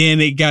 and then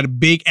it got a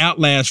big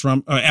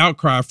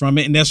outcry from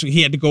it, and that's when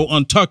he had to go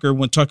on Tucker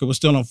when Tucker was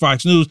still on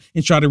Fox News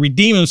and try to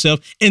redeem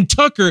himself, and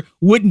Tucker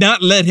would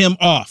not let him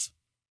off.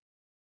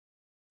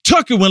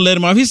 Tucker wouldn't let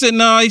him off. He said,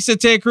 no, he said,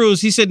 Ted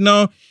Cruz, he said,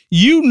 no,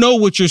 you know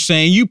what you're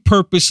saying. You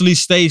purposely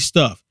say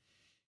stuff.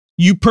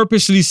 And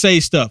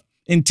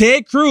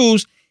Ted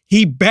Cruz,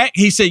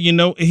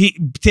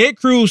 Ted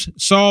Cruz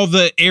saw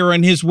the error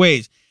in his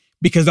ways,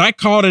 because I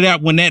called it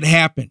out when that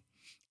happened.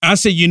 I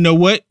said, you know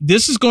what?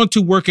 This is going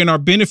to work in our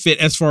benefit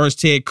as far as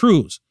Ted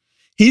Cruz.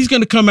 He's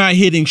going to come out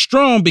hitting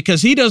strong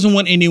because he doesn't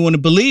want anyone to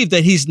believe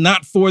that he's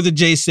not for the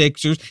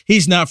J6ers.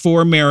 He's not for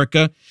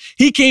America.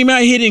 He came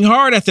out hitting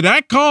hard after that.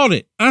 I called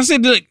it. I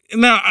said, look,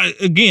 now,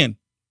 again,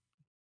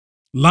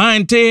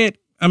 lying Ted.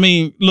 I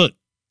mean, look,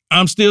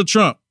 I'm still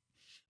Trump.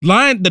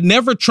 The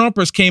Never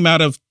Trumpers came out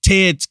of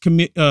Ted's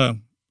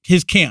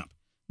his camp,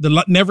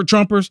 the Never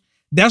Trumpers.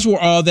 That's where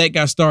all that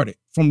got started,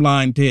 from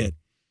Lying Ted.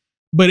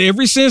 But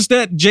ever since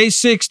that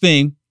J6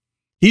 thing,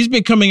 he's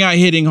been coming out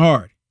hitting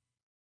hard.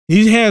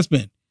 He has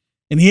been.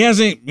 And he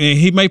hasn't,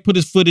 he might put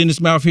his foot in his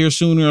mouth here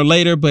sooner or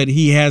later, but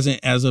he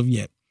hasn't as of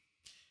yet.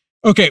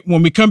 Okay,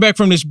 when we come back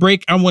from this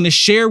break, I want to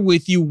share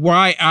with you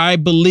why I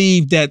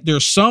believe that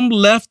there's some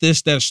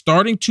leftists that are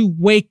starting to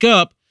wake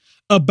up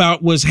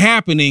about what's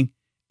happening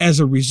as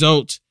a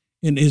result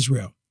in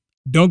Israel.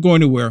 Don't go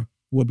anywhere.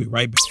 We'll be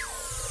right back.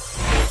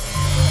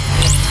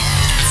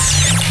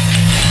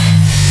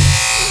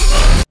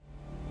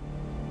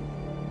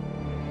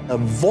 A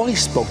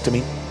voice spoke to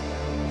me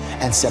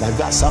and said, I've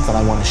got something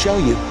I want to show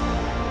you.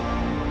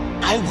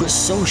 I was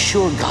so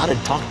sure God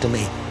had talked to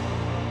me.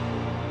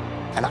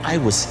 And I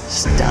was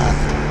stunned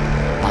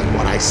by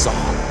what I saw.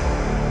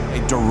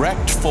 A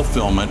direct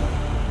fulfillment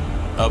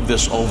of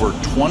this over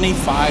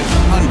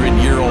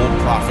 2,500-year-old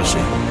prophecy.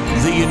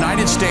 The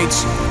United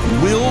States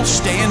will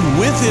stand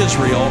with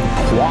Israel.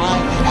 Why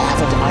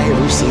haven't I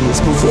ever seen this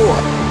before?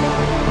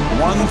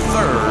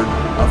 1/3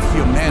 of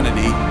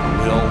humanity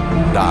will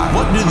die.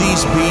 What do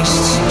these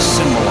beasts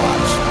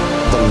symbolize?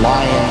 The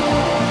lion,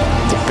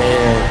 the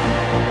bear,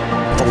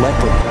 the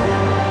leopard.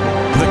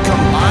 The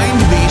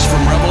combined beast from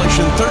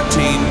Revelation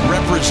 13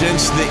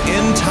 represents the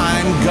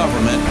end-time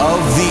government of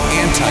the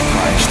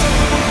Antichrist.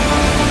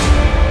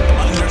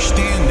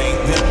 Understanding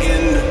the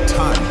end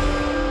time.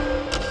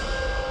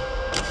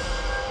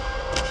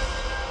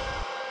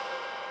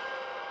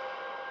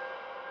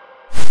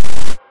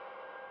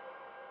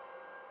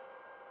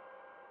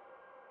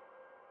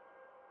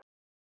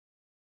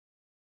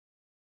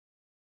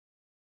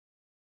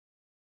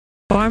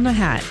 Pharma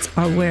hats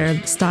are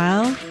where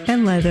style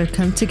and leather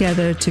come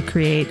together to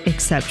create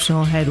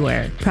exceptional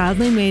headwear.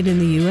 Proudly made in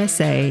the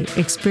USA,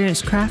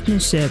 experience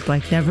craftsmanship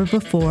like never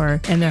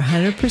before, and their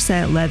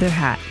 100% leather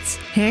hats,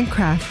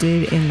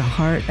 handcrafted in the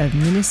heart of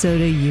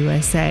Minnesota,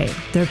 USA.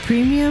 Their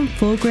premium,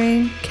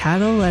 full-grain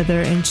cattle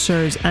leather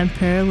ensures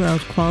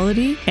unparalleled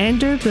quality and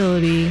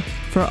durability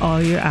for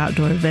all your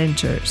outdoor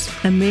ventures.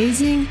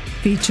 Amazing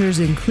features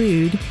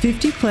include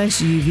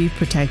 50+ UV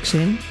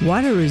protection,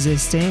 water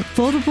resistant,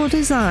 foldable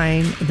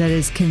design that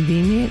is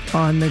convenient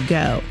on the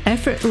go.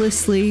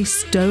 Effortlessly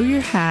stow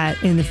your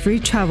hat in the free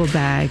travel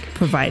bag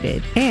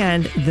provided,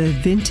 and the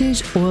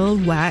vintage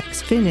oiled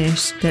wax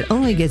finish that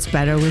only gets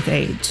better with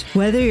age.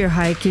 Whether you're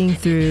hiking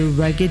through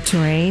rugged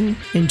terrain,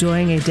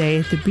 enjoying a day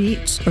at the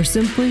beach, or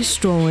simply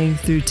strolling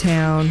through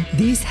town,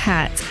 these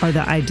hats are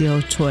the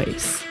ideal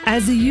choice.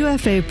 As a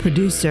UFA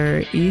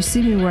producer, you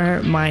see me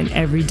wear mine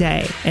every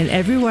day, and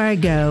everywhere I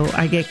go,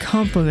 I get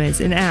compliments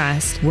and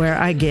asked where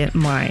I get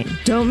mine.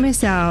 Don't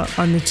miss out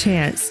on the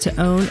chance to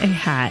own a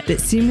hat that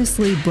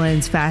seamlessly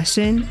blends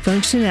fashion,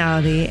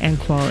 functionality, and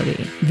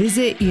quality.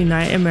 Visit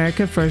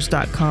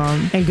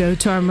UniteAmericaFirst.com and go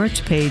to our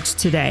merch page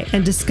today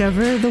and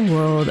discover the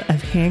world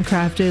of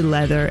handcrafted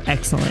leather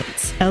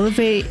excellence.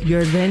 Elevate your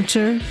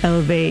adventure,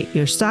 elevate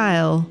your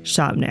style,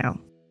 shop now.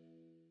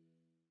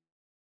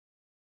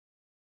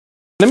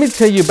 Let me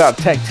tell you about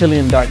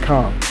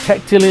Tactilian.com.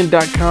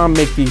 Tactilian.com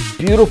make these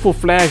beautiful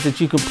flags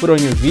that you can put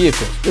on your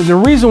vehicles. And the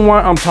reason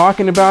why I'm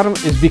talking about them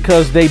is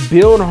because they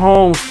build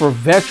homes for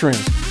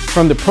veterans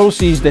from the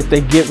proceeds that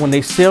they get when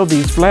they sell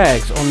these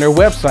flags on their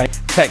website,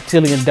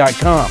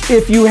 Tactilian.com.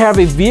 If you have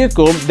a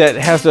vehicle that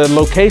has a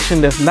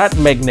location that's not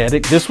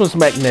magnetic, this one's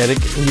magnetic,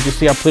 and you can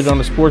see I put it on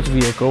a sports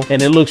vehicle,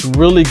 and it looks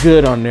really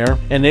good on there,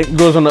 and it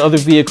goes on the other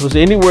vehicles.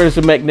 Anywhere there's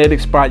a magnetic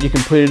spot, you can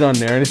put it on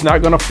there, and it's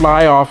not gonna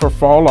fly off or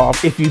fall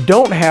off. If you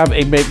don't have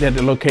a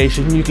magnetic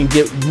location, you can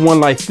get one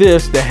like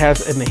this that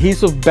has an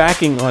adhesive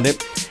backing on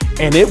it,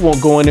 and it won't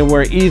go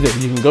anywhere either.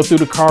 You can go through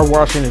the car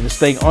wash and it'll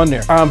stay on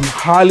there. I'm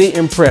highly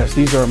impressed.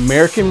 These are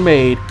American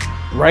made,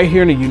 right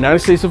here in the United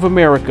States of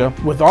America.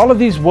 With all of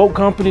these woke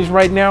companies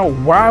right now,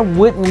 why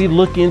wouldn't we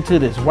look into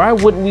this? Why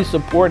wouldn't we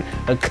support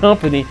a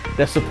company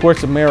that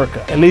supports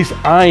America? At least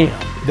I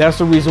am. That's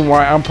the reason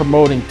why I'm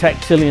promoting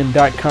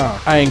Tactilian.com.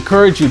 I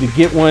encourage you to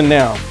get one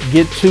now.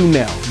 Get two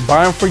now.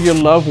 Buy them for your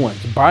loved ones.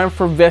 Buy them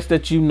for vets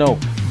that you know.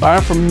 Buy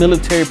them for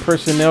military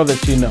personnel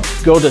that you know.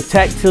 Go to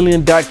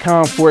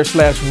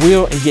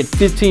Tactilian.com/Will and get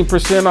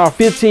 15% off.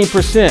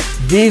 15%.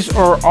 These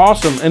are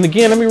awesome. And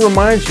again, let me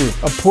remind you,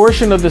 a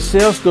portion of the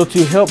sales go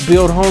to help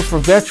build homes for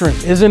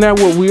veterans. Isn't that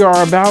what we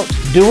are about?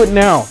 Do it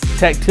now.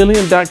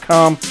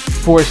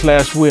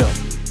 Tactilian.com/Will.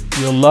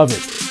 You'll love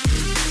it.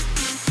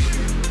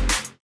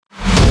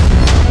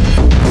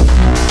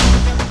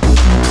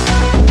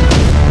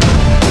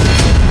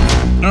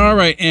 All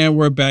right, and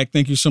we're back.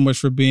 Thank you so much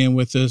for being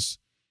with us.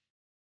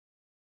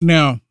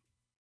 Now,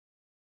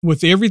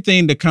 with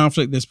everything, the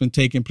conflict that's been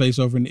taking place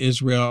over in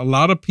Israel, a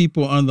lot of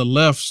people on the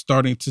left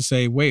starting to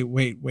say, wait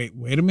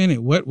a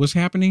minute. What's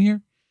happening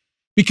here?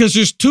 Because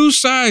there's two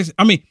sides.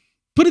 I mean,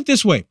 put it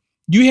this way.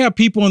 You have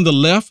people on the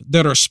left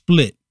that are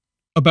split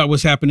about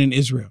what's happening in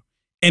Israel.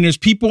 And there's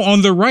people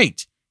on the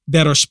right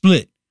that are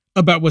split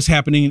about what's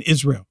happening in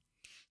Israel.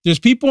 There's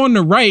people on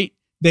the right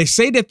that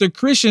say that they're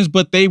Christians,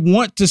 but they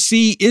want to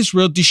see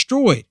Israel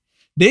destroyed.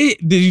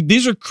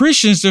 These are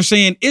Christians. They're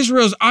saying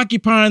Israel's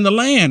occupying the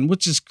land,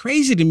 which is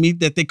crazy to me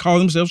that they call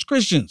themselves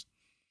Christians.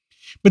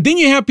 But then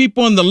you have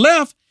people on the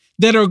left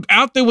that are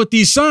out there with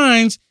these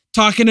signs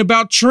talking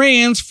about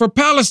trans for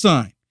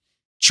Palestine,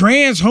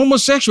 trans,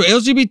 homosexual,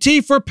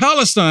 LGBT for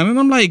Palestine. And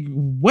I'm like,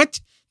 what?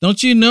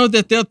 Don't you know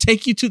that they'll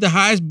take you to the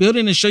highest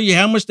building and show you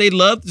how much they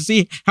love to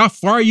see how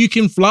far you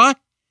can fly?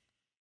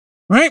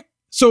 Right?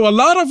 So a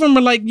lot of them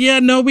are like, yeah,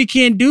 no, we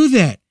can't do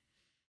that,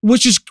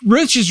 which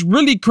is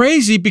really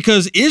crazy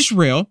because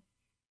Israel,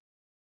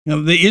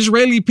 the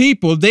Israeli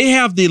people, they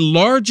have the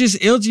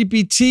largest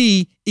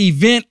LGBT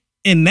event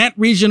in that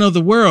region of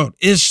the world.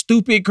 It's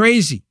stupid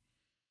crazy.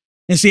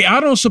 And see, I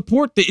don't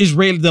support the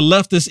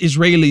leftist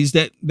Israelis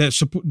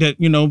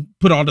that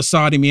put all the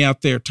sodomy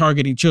out there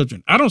targeting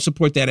children. I don't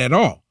support that at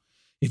all.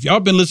 If y'all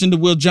been listening to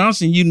Will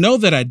Johnson, you know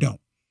that I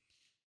don't.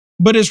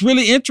 But it's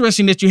really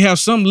interesting that you have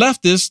some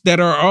leftists that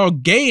are all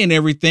gay and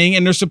everything,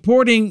 and they're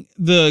supporting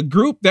the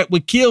group that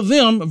would kill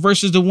them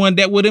versus the one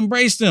that would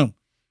embrace them.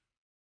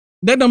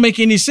 That don't make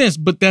any sense,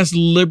 but that's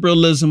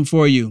liberalism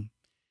for you.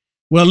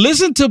 Well,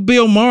 listen to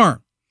Bill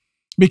Maher,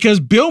 because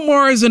Bill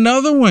Maher is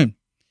another one.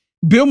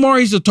 Bill Maher,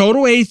 he's a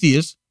total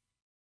atheist,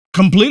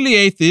 completely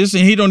atheist,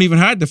 and he don't even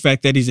hide the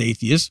fact that he's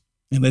atheist,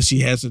 unless he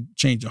has a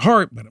change of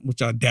heart,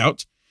 which I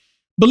doubt.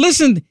 But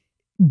listen,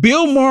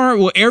 Bill Maher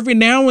will every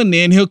now and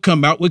then he'll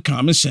come out with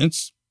common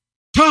sense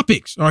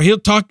topics, or he'll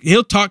talk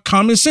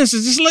common sense.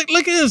 It's just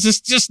look at this. It's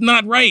just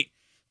not right.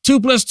 2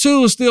 +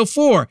 2 is still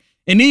 4.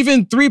 And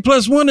even 3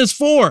 + 1 is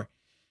 4.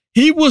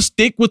 He will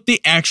stick with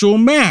the actual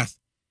math.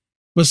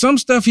 But some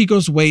stuff he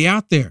goes way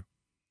out there.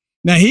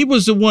 Now, he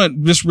was the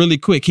one, just really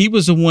quick, he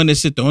was the one that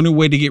said the only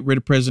way to get rid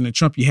of President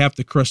Trump, you have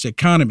to crush the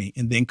economy,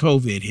 and then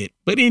COVID hit.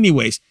 But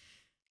anyways,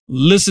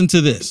 listen to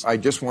this. I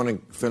just want to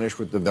finish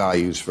with the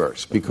values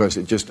first, because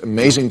it's just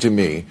amazing to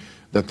me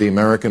that the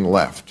American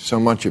left, so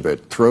much of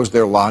it, throws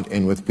their lot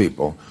in with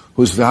people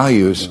whose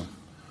values,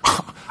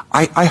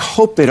 I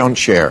hope they don't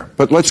share,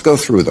 but let's go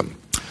through them.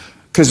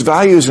 Because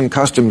values and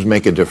customs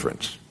make a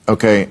difference,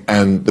 okay?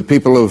 And the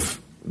people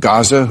of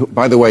Gaza,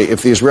 by the way,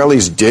 if the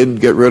Israelis did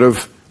get rid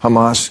of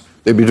Hamas,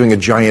 they'd be doing a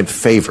giant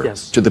favor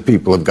to the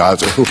people of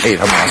Gaza who hate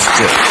Hamas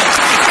too.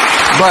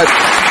 But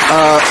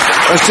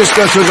let's just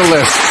go through the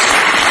list.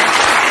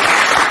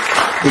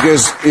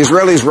 Because the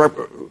Israelis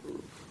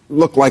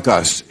look like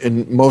us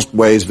in most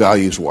ways,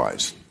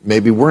 values-wise.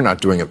 Maybe we're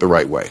not doing it the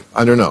right way.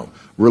 I don't know.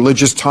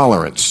 Religious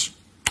tolerance.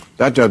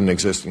 That doesn't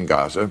exist in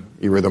Gaza.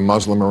 You're either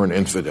Muslim or an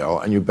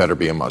infidel, and you better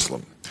be a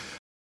Muslim.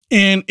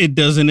 And it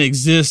doesn't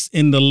exist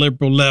in the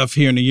liberal left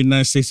here in the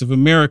United States of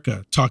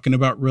America, talking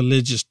about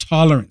religious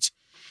tolerance.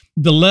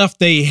 The left,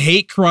 they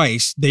hate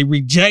Christ. They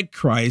reject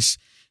Christ.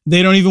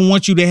 They don't even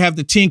want you to have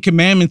the 10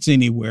 Commandments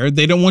anywhere.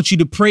 They don't want you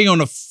to pray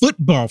on a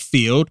football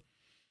field.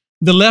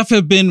 The left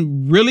have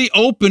been really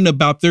open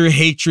about their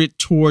hatred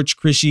towards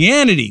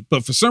Christianity.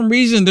 But for some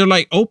reason, they're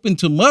like open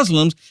to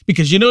Muslims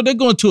because, they're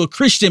going to a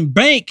Christian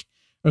bakery,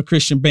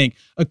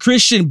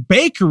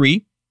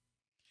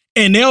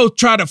 and they'll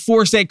try to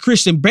force that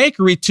Christian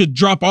bakery to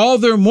drop all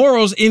their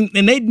morals in,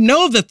 and they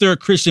know that they're a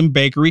Christian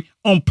bakery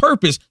on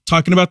purpose,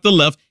 talking about the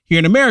left here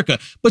in America.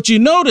 But you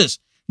notice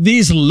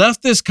these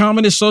leftist,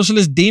 communist,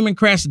 socialist,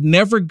 Democrats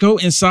never go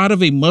inside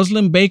of a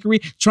Muslim bakery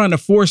trying to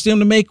force them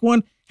to make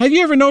one. Have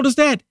you ever noticed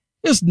that?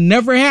 It's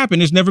never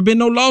happened. There's never been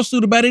no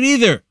lawsuit about it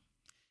either.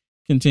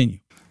 Continue.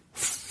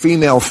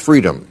 Female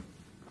freedom,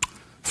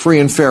 free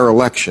and fair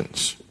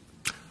elections,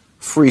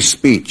 free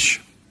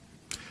speech,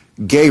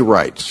 gay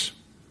rights.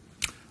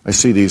 I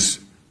see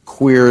these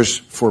Queers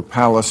for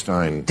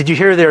Palestine. Did you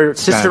hear their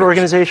sister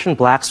organization,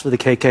 Blacks for the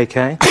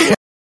KKK?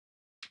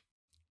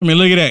 I mean,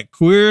 look at that.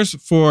 Queers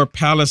for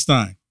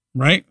Palestine,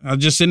 right? I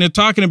was just sitting there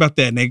talking about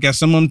that. And they got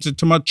someone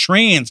talking about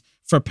trans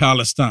for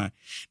Palestine.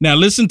 Now,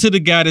 listen to the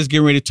guy that's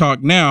getting ready to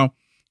talk now,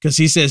 because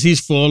he says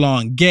he's full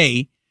on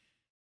gay,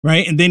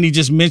 right? And then he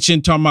just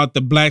mentioned talking about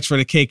the Blacks for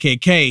the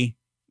KKK.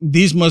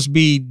 These must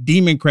be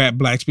Democrat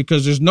blacks,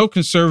 because there's no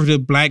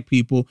conservative black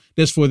people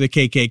that's for the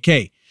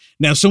KKK.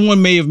 Now,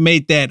 someone may have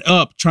made that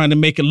up, trying to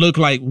make it look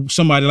like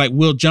somebody like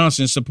Will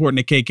Johnson supporting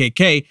the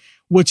KKK,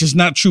 which is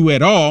not true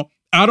at all.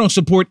 I don't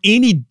support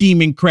any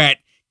Democrat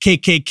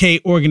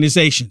KKK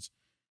organizations.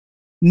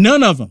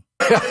 None of them.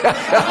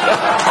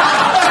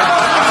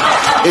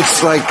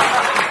 It's like...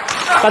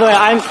 By the way,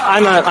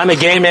 I'm a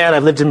gay man.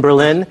 I've lived in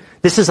Berlin.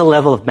 This is a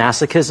level of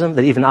masochism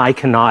that even I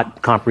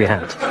cannot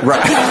comprehend.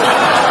 Right.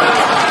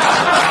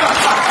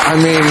 I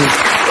mean...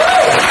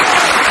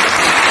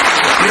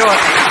 You know what?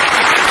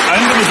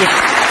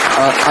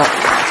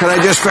 Can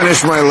I just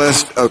finish my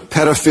list of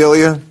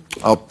pedophilia?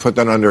 I'll put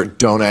that under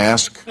don't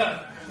ask.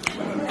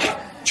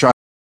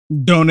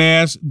 Don't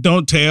ask,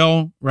 don't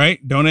tell, right?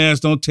 Don't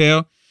ask, don't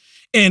tell.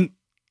 And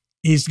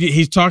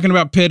he's talking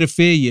about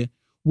pedophilia,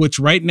 which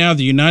right now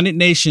the United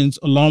Nations,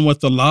 along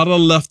with a lot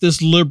of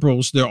leftist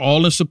liberals, they're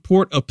all in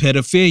support of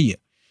pedophilia.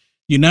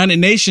 United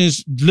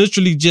Nations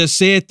literally just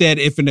said that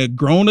if a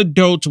grown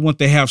adult want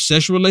to have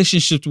sexual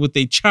relationships with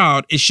a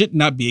child, it should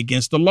not be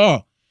against the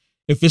law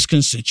if it's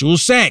consensual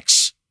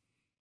sex.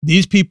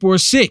 These people are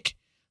sick.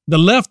 The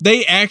left,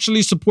 they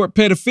actually support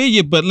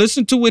pedophilia, but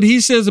listen to what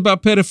he says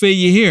about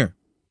pedophilia here.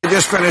 I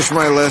just finished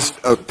my list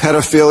of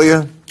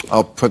pedophilia.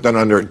 I'll put that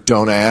under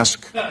don't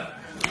ask.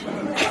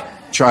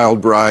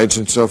 Child brides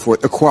and so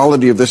forth.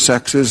 Equality of the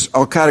sexes.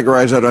 I'll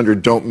categorize that under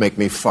don't make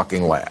me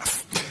fucking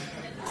laugh.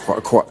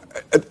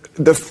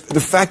 The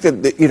fact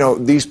that, you know,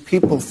 these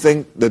people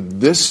think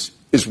that this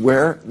is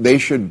where they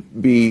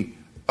should be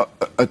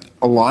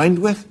aligned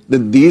with,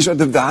 that these are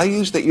the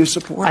values that you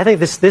support? I think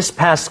this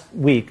past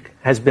week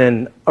has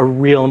been a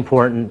real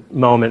important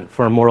moment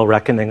for a moral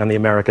reckoning on the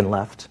American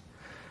left.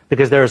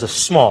 Because there is a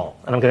small,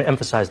 and I'm going to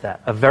emphasize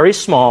that, a very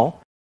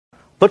small,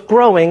 but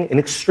growing and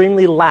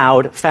extremely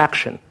loud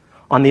faction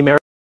on the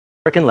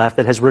American left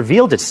that has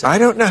revealed itself. I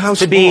don't know how to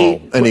small be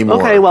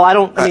anymore. Okay, well, I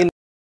mean.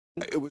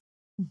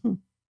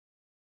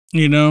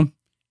 You know,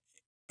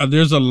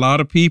 there's a lot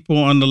of people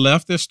on the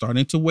left that's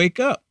starting to wake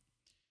up.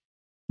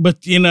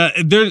 But, you know,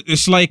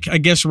 it's like, I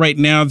guess right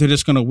now they're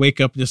just going to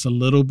wake up just a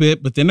little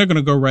bit, but then they're going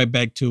to go right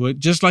back to it,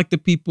 just like the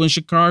people in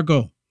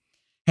Chicago.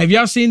 Have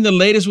y'all seen the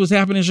latest what's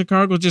happening in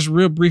Chicago? Just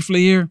real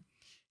briefly here.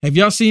 Have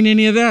y'all seen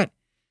any of that?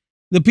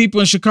 The people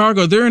in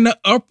Chicago, they're in an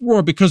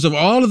uproar because of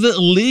all of the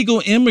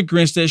illegal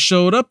immigrants that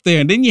showed up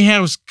there. And then you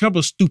have a couple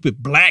of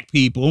stupid black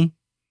people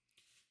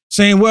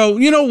saying, well,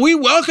 you know, we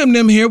welcome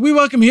them here. We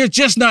welcome here,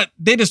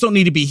 they just don't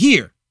need to be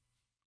here.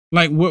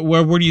 Like,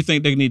 where do you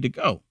think they need to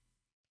go?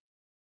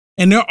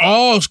 And they're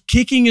all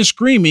kicking and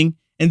screaming.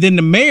 And then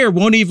the mayor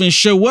won't even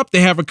show up to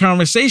have a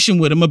conversation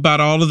with them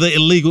about all of the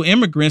illegal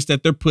immigrants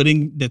that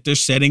they're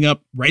setting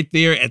up right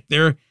there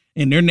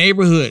in their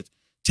neighborhoods,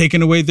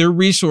 taking away their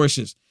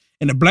resources.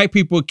 And the black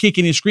people are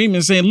kicking and screaming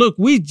and saying, look,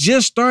 we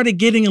just started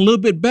getting a little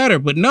bit better,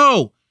 but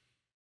no.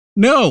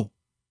 And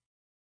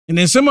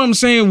then some of them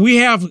saying we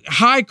have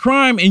high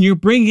crime and you're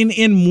bringing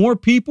in more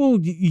people.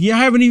 You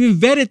haven't even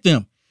vetted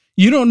them.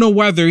 You don't know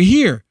why they're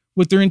here,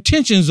 what their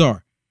intentions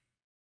are.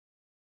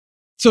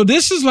 So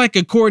this is like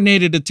a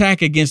coordinated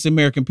attack against the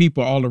American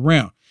people all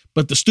around.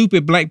 But the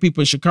stupid black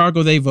people in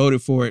Chicago, they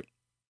voted for it.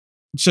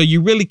 So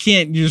you really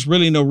can't, there's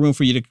really no room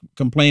for you to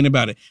complain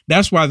about it.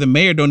 That's why the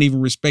mayor don't even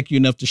respect you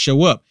enough to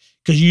show up.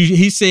 Because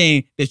he's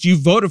saying that you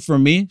voted for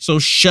me, so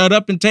shut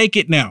up and take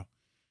it now.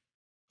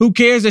 Who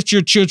cares that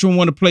your children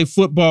want to play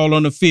football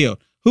on the field?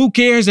 Who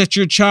cares that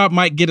your child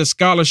might get a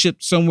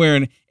scholarship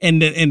somewhere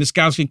and the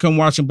scouts can come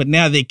watch them, but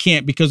now they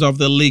can't because of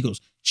the illegals?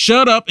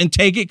 Shut up and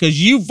take it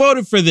because you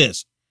voted for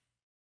this.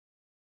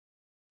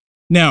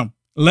 Now,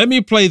 let me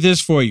play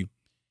this for you.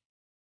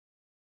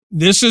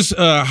 This is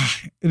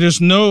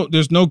there's no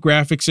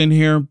graphics in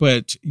here,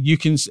 but you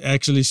can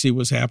actually see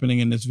what's happening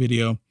in this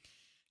video.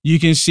 You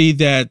can see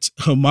that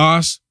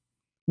Hamas,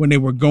 when they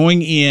were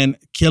going in,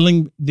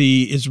 killing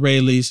the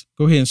Israelis,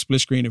 go ahead and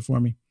split screen it for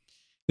me.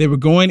 They were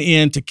going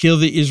in to kill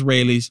the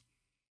Israelis.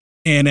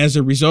 And as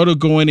a result of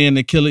going in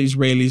to kill the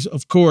Israelis,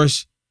 of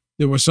course,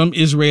 there were some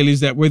Israelis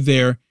that were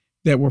there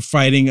that were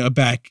fighting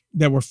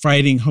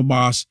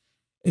Hamas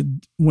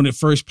when it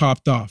first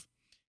popped off.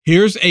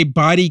 Here's a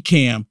body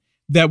cam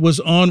that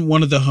was on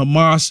one of the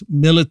Hamas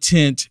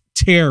militant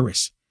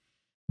terrorists.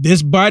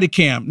 This body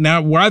cam.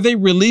 Now, why they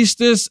released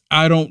this,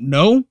 I don't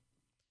know,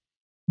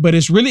 but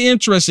it's really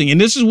interesting. And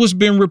this is what's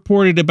been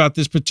reported about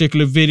this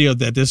particular video,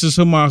 that this is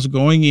Hamas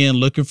going in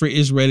looking for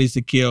Israelis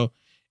to kill,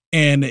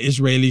 and the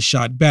Israelis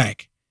shot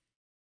back.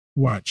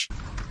 Watch.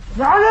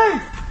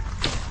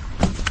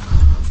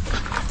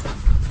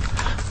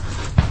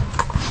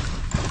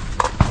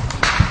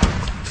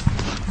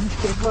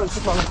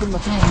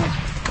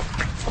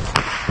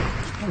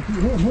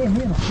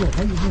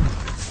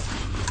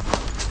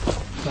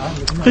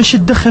 ايش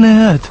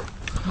الدخنات؟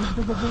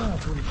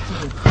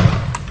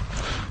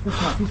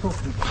 اسمع في صوت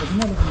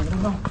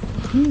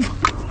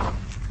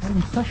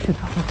المستشفى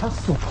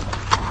هتحصل.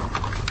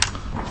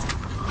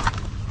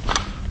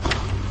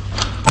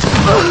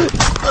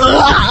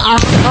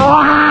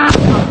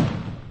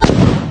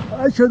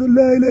 أشهد أن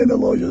لا إله إلا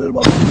الله وأشهد أن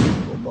محمدا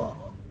رسول الله.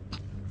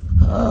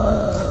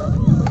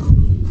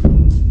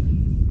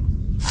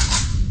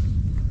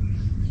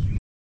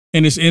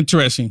 And it's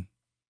interesting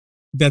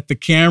that the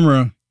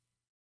camera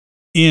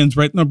ends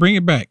right. No, bring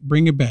it back.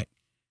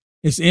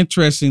 It's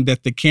interesting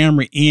that the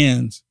camera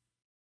ends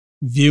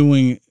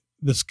viewing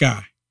the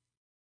sky.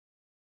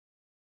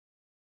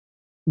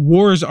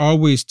 War is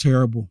always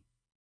terrible.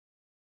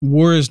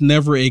 War is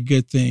never a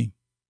good thing.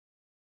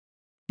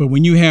 But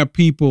when you have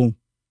people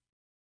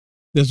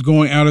that's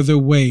going out of their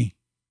way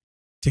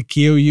to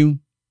kill you,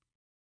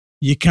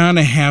 you kind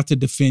of have to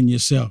defend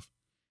yourself.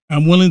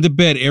 I'm willing to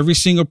bet every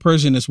single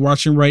person that's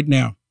watching right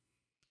now,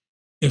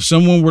 if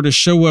someone were to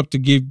show up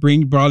to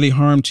bring bodily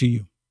harm to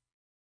you,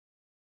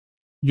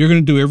 you're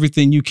going to do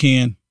everything you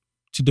can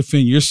to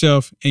defend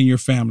yourself and your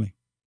family.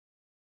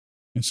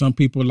 And some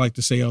people like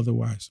to say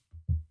otherwise.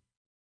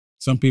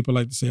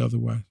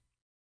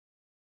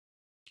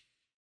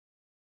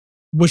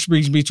 Which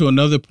brings me to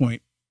another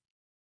point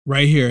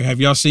right here.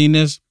 Have y'all seen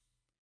this?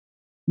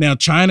 Now,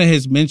 China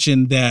has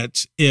mentioned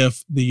that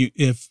if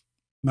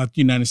not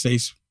the United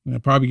States,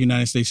 probably the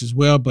United States as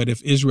well, but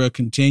if Israel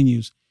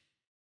continues,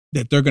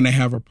 that they're going to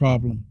have a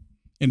problem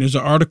And there's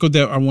an article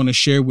that I want to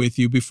share with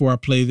you before I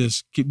play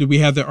this. Do we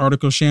have the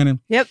article,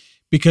 Shannon? Yep.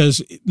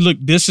 Because look,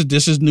 this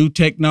is new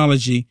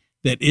technology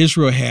that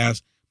Israel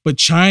has, but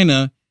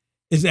China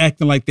is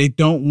acting like they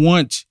don't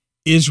want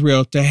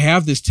Israel to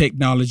have this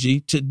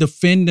technology to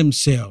defend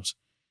themselves.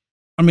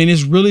 I mean,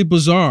 it's really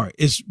bizarre.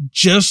 It's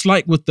just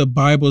like what the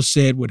Bible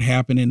said would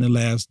happen in the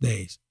last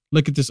days.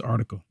 Look at this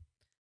article.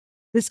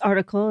 This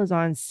article is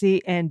on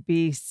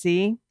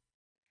CNBC.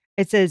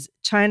 It says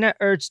China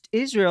urged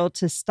Israel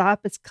to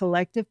stop its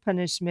collective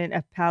punishment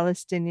of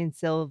Palestinian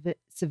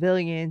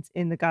civilians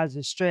in the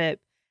Gaza Strip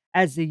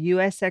as the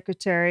U.S.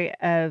 Secretary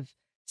of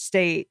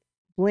State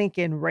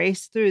Blinken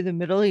raced through the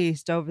Middle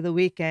East over the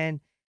weekend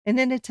in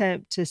an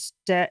attempt to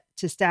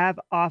stave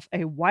off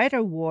a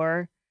wider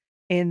war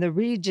in the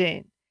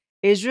region.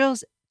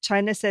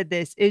 China said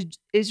this,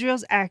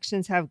 Israel's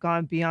actions have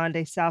gone beyond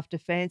a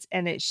self-defense,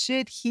 and it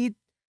should heed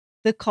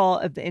the call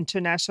of the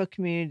international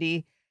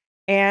community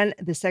and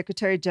the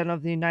Secretary General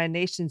of the United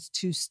Nations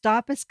to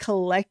stop its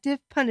collective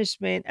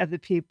punishment of the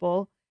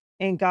people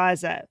in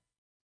Gaza.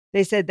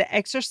 They said the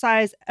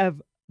exercise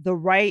of the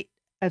right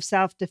of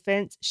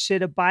self-defense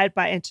should abide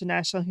by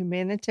international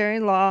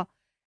humanitarian law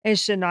and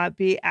should not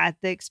be at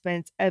the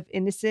expense of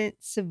innocent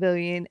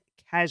civilian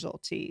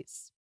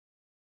casualties.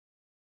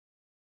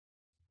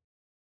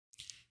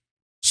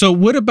 So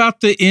what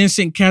about the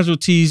innocent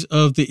casualties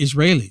of the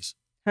Israelis?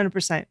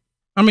 100%.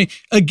 I mean,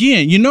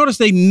 again, you notice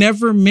they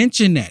never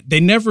mention that. They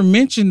never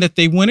mentioned that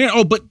they went in.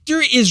 Oh, but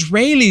they're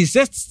Israelis.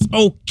 That's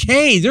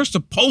okay. They're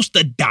supposed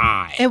to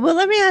die. And well,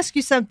 let me ask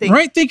you something.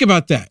 Right? Think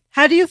about that.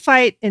 How do you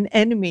fight an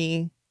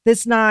enemy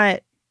that's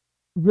not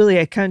really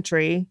a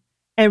country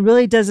and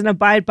really doesn't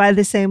abide by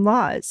the same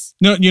laws?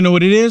 No, you know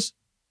what it is?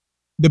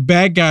 The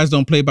bad guys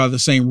don't play by the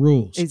same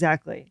rules.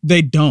 Exactly.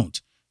 They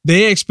don't.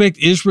 They expect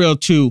Israel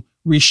to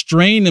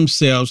restrain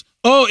themselves.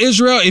 Oh,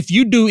 Israel, if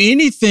you do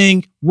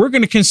anything, we're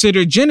going to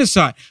consider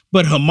genocide.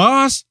 But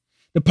Hamas,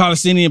 the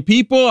Palestinian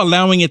people,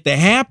 allowing it to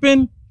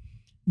happen,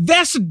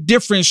 that's a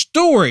different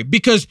story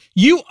because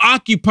you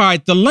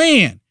occupied the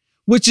land,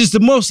 which is the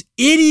most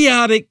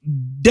idiotic,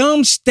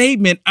 dumb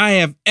statement I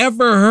have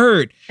ever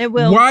heard. It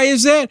will. Why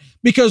is that?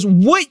 Because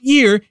what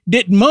year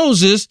did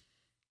Moses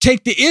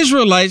take the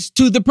Israelites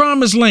to the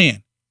promised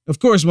land? Of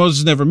course,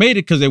 Moses never made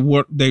it because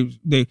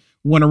they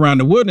went around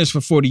the wilderness for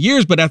 40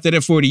 years. But after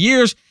that 40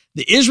 years,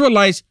 the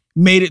Israelites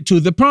made it to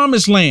the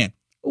promised land.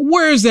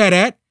 Where is that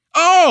at?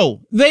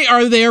 Oh, they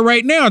are there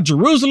right now,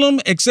 Jerusalem,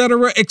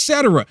 etc.,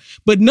 etc.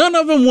 But none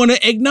of them want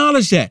to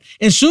acknowledge that.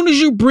 As soon as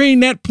you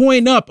bring that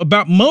point up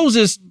about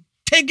Moses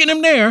taking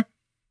them there,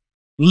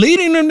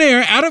 leading them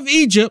there out of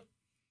Egypt,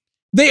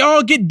 they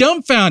all get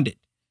dumbfounded.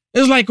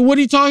 It's like, what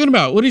are you talking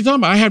about? What are you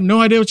talking about? I have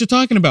no idea what you're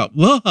talking about.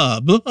 Blah,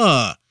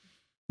 blah.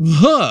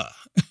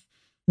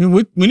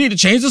 We need to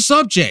change the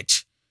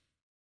subject.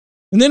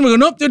 And then we're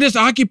going up there, this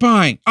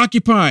occupying. And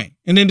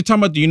then they're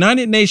talking about the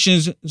United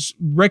Nations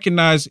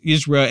recognized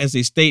Israel as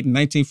a state in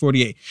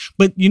 1948.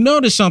 But you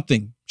notice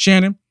something,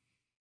 Shannon?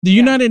 The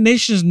United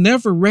Nations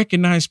never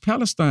recognized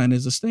Palestine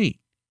as a state.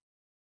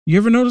 You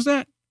ever notice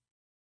that?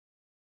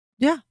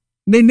 Yeah.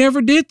 They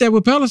never did that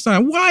with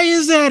Palestine. Why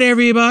is that,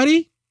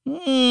 everybody?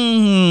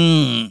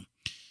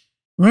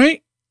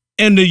 Right?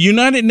 And the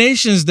United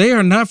Nations, they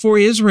are not for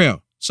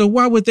Israel. So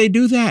why would they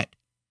do that?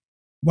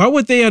 Why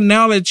would they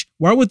acknowledge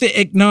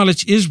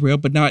Israel,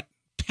 but not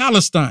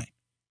Palestine?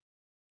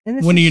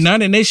 When the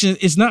United Nations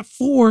is not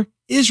for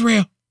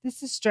Israel.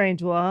 This is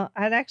strange. Well,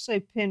 I'd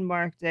actually pin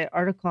marked an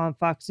article on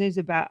Fox News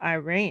about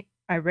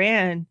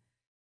Iran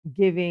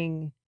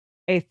giving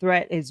a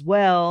threat as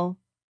well,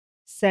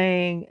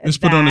 saying let's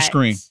put it on the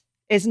screen.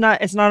 It's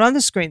not on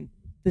the screen.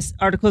 This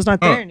article is not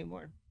there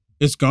anymore.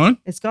 It's gone?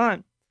 It's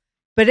gone.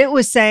 But it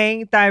was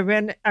saying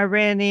the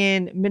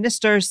Iranian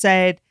minister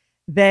said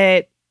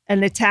that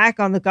an attack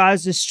on the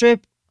Gaza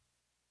Strip,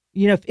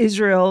 if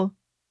Israel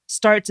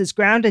starts its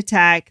ground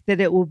attack,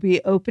 that it will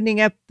be opening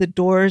up the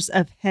doors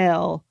of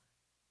hell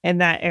in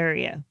that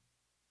area.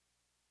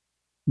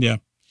 Yeah.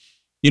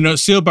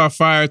 Sealed by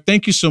Fire,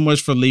 thank you so much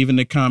for leaving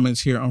the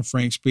comments here on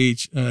Frank's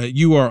Speech.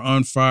 You are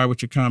on fire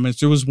with your comments.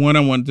 There was one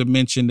I wanted to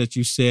mention that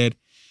you said,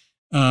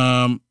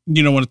 when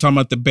talking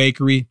about the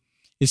bakery.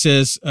 It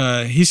says,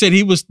 he said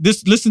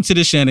listen to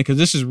this, Shannon, because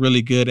this is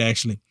really good,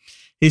 actually.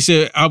 He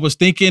said, I was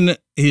thinking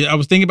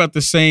about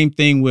the same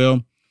thing,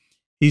 Will.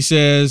 He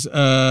says,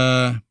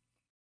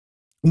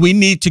 we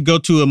need to go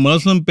to a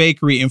Muslim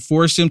bakery and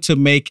force him to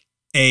make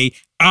a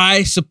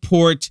I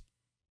support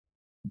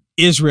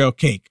Israel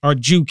cake or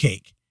Jew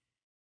cake.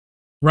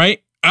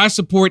 Right? I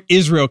support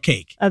Israel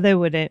cake. Oh, they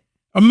wouldn't.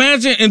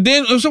 Imagine. And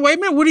then, so wait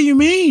a minute, what do you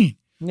mean?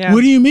 Yeah.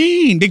 What do you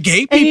mean? The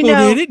gay people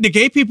did it. The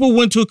gay people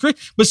went to a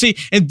Christian. But see,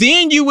 and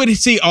then you would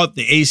see all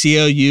the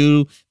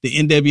ACLU, the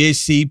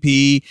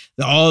NAACP,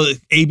 all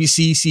the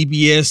ABC,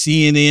 CBS,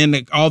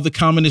 CNN, all the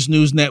communist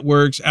news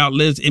networks,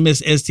 outlets,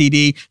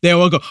 MSSTD. They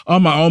all go, oh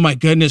my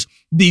goodness.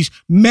 These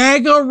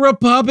MAGA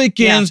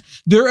Republicans,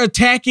 they're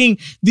attacking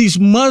these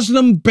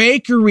Muslim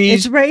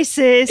bakeries. It's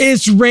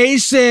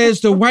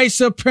racist. The white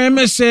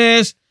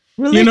supremacists.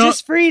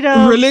 Religious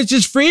freedom.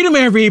 Religious freedom,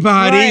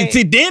 everybody. Right.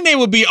 See, then they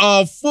would be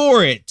all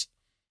for it.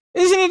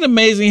 Isn't it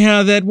amazing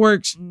how that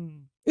works?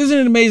 Isn't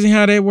it amazing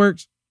how that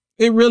works?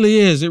 It really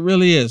is. It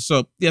really is.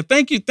 So, yeah,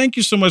 thank you. Thank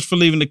you so much for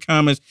leaving the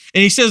comments.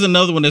 And he says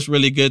another one that's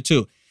really good,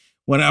 too.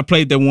 When I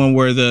played the one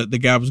where the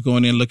guy was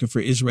going in looking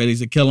for Israelis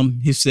to kill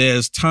him, he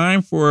says,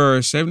 time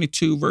for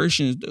 72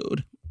 versions,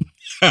 dude.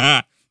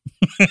 I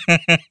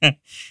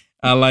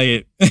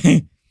like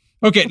it.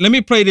 Okay, let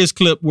me play this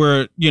clip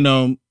where,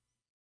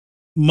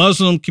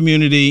 Muslim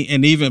community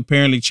and even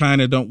apparently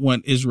China don't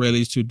want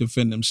Israelis to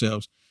defend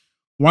themselves.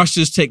 Watch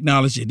this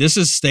technology. This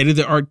is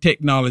state-of-the-art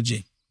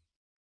technology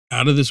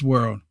out of this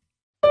world,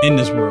 in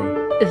this world.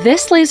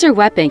 This laser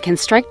weapon can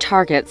strike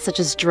targets such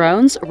as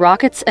drones,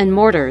 rockets, and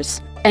mortars,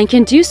 and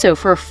can do so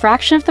for a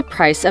fraction of the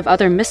price of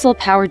other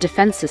missile-powered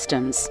defense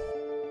systems.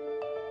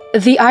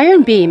 The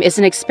Iron Beam is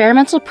an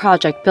experimental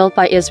project built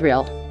by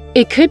Israel.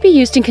 It could be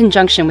used in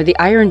conjunction with the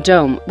Iron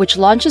Dome, which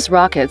launches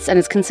rockets and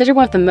is considered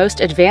one of the most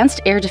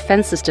advanced air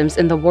defense systems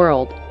in the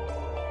world.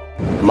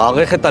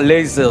 מערכת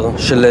הלייזר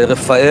של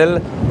רפאל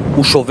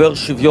הוא שובר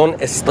שוויון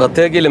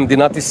אסטרטגי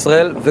למדינת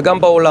ישראל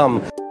וגם בעולם.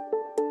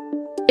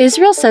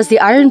 Israel says the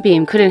Iron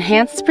Beam could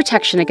enhance its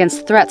protection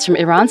against threats from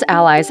Iran's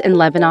allies in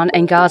Lebanon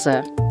and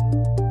Gaza.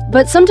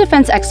 But some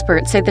defense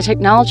experts say the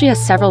technology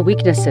has several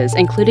weaknesses,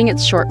 including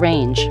its short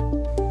range.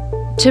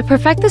 To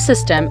perfect the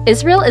system,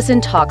 Israel is in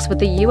talks with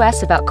the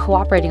U.S. about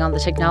cooperating on the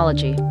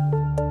technology.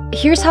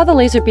 Here's how the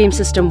laser beam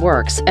system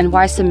works and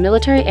why some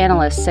military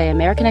analysts say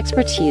American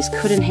expertise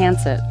could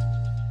enhance it.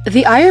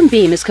 The Iron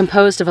Beam is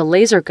composed of a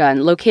laser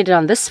gun located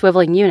on this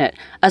swiveling unit,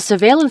 a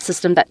surveillance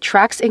system that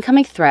tracks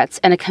incoming threats,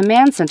 and a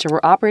command center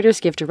where operators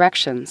give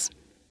directions.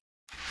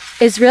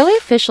 Israeli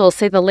officials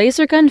say the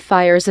laser gun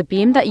fires a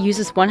beam that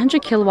uses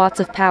 100 kilowatts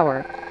of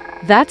power.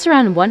 That's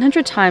around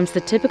 100 times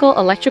the typical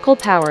electrical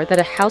power that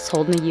a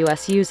household in the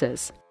U.S.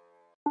 uses.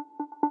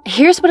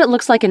 Here's what it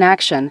looks like in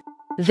action.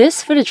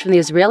 This footage from the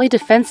Israeli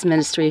Defense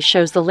Ministry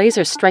shows the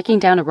laser striking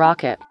down a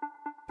rocket.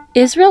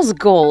 Israel's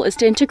goal is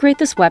to integrate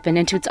this weapon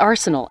into its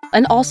arsenal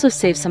and also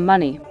save some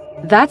money.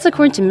 That's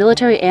according to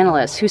military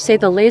analysts who say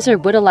the laser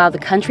would allow the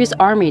country's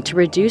army to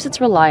reduce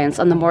its reliance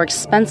on the more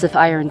expensive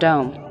Iron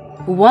Dome.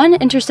 One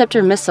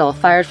interceptor missile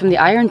fired from the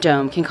Iron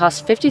Dome can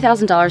cost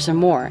 $50,000 or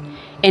more.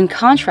 In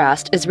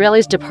contrast,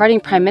 Israel's departing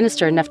Prime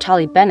Minister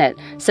Naftali Bennett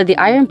said the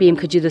Iron Beam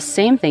could do the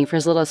same thing for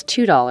as little as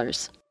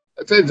 $2.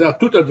 I'd say there are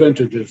two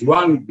advantages.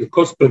 One, the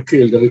cost per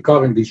kill, the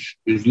recurrent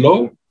is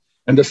low.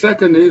 And the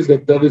second is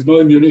that there is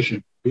no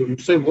ammunition. You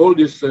save all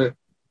this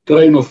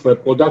train of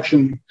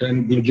production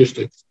and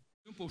logistics.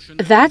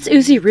 That's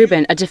Uzi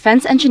Rubin, a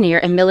defense engineer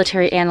and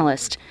military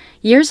analyst.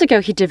 Years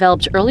ago, he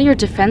developed earlier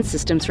defense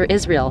systems for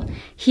Israel.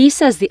 He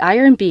says the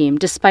Iron Beam,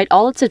 despite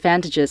all its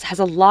advantages, has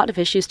a lot of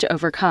issues to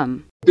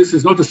overcome. This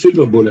is not a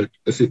silver bullet,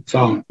 as it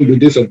sounds, with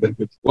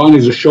disadvantage. One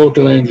is a short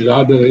range, the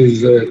other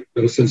is the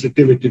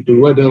sensitivity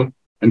to weather,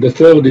 and the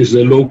third is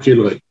the low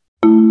kill rate.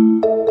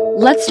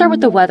 Let's start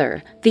with the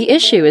weather. The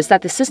issue is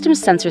that the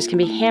system's sensors can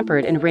be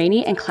hampered in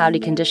rainy and cloudy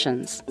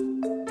conditions.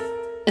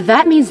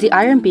 That means the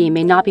Iron Beam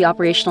may not be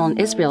operational in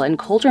Israel in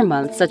colder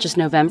months such as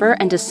November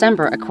and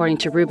December, according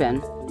to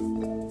Rubin.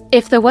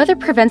 If the weather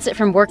prevents it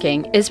from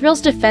working,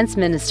 Israel's defense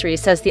ministry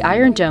says the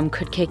Iron Dome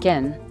could kick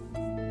in.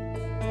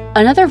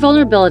 Another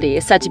vulnerability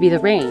is said to be the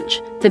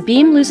range. The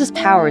beam loses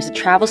power as it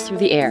travels through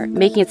the air,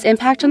 making its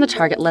impact on the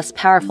target less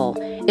powerful.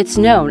 It's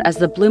known as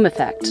the Bloom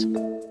effect.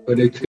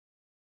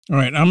 All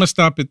right, I'm going to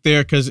stop it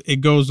there because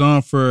it goes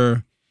on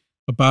for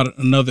about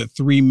another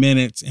 3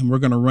 minutes and we're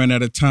going to run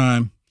out of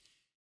time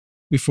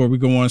before we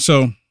go on.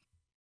 So,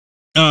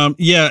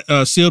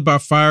 Sealed by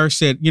Fire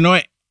said, you know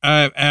what?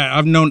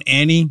 I've known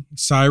Annie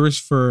Cyrus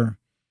for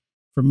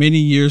many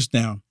years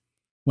now.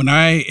 When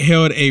I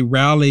held a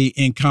rally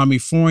in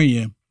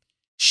California,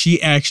 she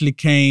actually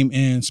came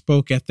and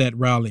spoke at that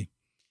rally.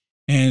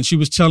 And she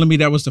was telling me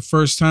that was the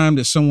first time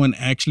that someone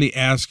actually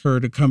asked her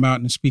to come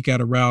out and speak at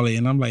a rally.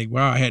 And I'm like,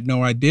 wow, I had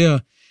no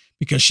idea,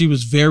 because she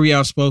was very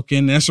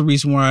outspoken. That's the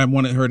reason why I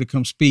wanted her to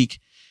come speak.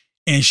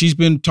 And she's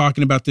been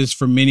talking about this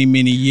for many,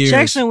 many years. She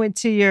actually went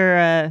to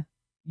your,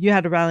 you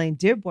had a rally in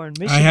Dearborn,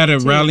 Michigan. I had a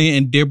rally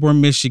in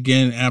Dearborn,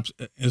 Michigan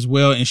as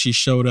well, and she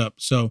showed up.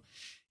 So,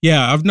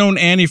 yeah, I've known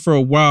Annie for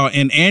a while.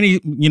 And Annie,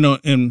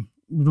 and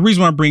the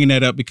reason why I'm bringing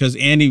that up, because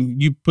Annie,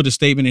 you put a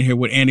statement in here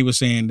what Annie was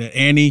saying, that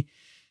Annie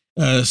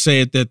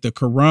said that the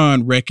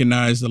Quran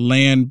recognized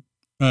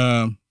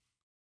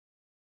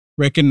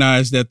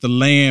that the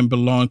land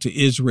belonged to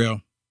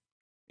Israel.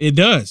 It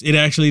does. It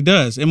actually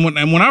does. And when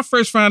I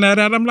first found that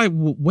out, I'm like,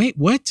 wait,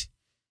 what?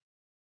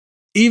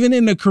 Even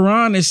in the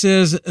Quran, it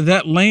says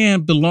that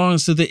land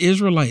belongs to the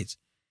Israelites.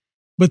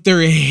 But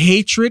their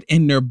hatred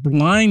and their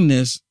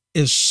blindness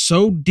is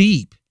so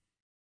deep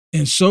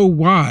and so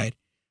wide,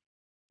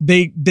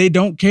 they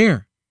don't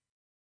care.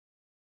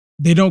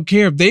 They don't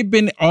care. They've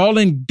been all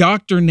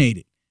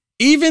indoctrinated.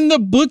 Even the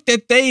book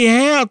that they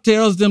have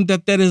tells them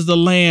that that is the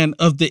land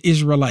of the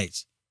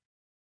Israelites.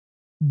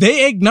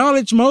 They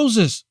acknowledge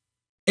Moses,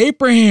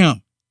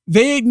 Abraham.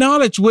 They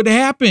acknowledge what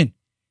happened.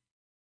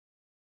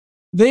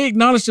 They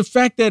acknowledge the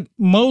fact that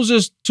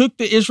Moses took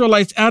the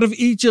Israelites out of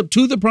Egypt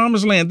to the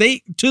promised land,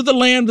 to the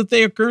land that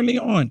they are currently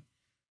on.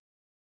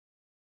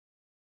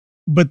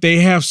 But they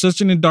have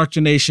such an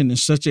indoctrination and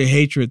such a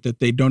hatred that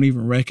they don't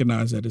even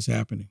recognize that it's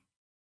happening.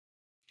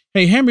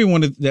 Hey, hand me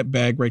one of that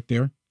bag right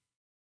there.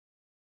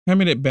 Hand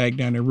me that bag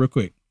down there real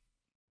quick.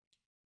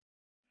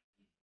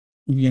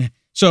 Yeah.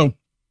 So,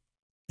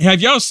 have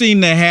y'all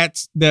seen the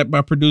hats that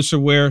my producer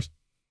wears?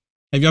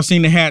 Have y'all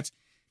seen the hats?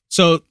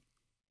 So,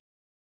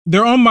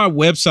 they're on my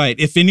website.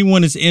 If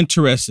anyone is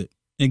interested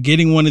in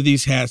getting one of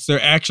these hats,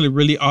 they're actually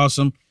really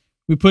awesome.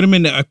 We put them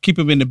I keep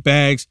them in the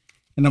bags,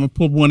 and I'm gonna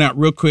pull one out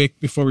real quick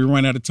before we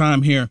run out of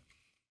time here.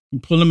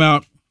 And pull them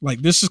out.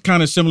 Like, this is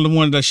kind of similar to the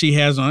one that she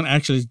has on.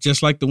 Actually, it's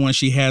just like the one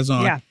she has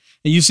on. Yeah.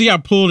 And you see, I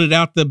pulled it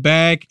out the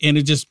bag, and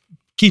it just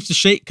keeps the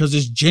shape because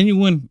it's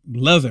genuine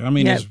leather. I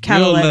mean, it's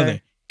real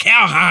leather.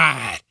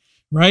 Cowhide,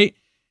 right?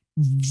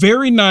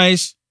 Very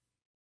nice.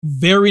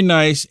 Very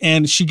nice.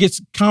 And she gets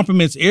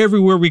compliments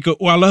everywhere we go.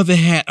 Oh, I love the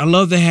hat. I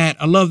love the hat.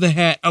 I love the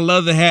hat. I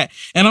love the hat.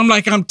 And I'm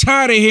like, I'm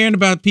tired of hearing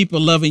about people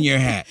loving your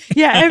hat.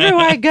 Yeah,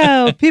 everywhere I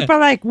go, people are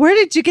like, where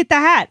did you get the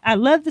hat? I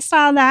love the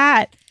style of the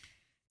hat.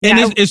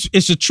 And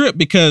it's a trip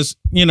because,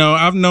 you know,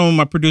 I've known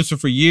my producer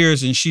for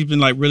years and she's been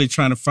like really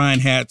trying to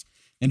find hats.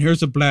 And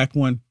here's a black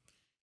one.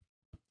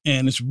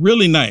 And it's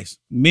really nice.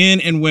 Men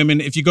and women.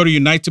 If you go to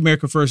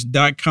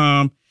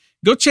uniteamericafirst.com,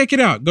 go check it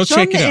out. Go check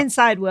it out. Show them the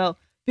inside, Will.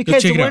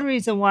 Because the one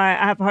reason why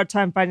I have a hard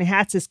time finding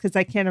hats is because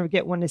I can't ever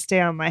get one to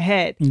stay on my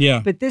head.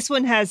 Yeah. But this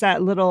one has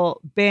that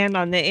little band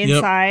on the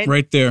inside. Yep,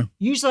 right there.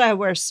 Usually I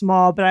wear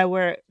small,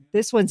 but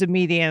this one's a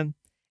medium.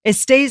 It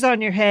stays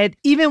on your head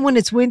even when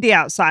it's windy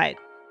outside.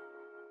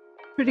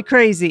 Pretty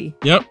crazy.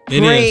 Yep,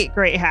 it is.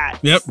 Great hat.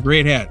 Yep,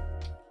 great hat.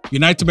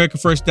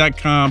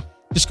 UniteAmericaFirst.com.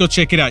 Just go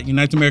check it out.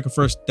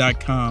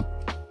 UniteAmericaFirst.com.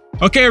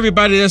 Okay,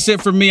 everybody, that's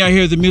it for me. I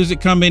hear the music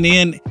coming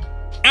in.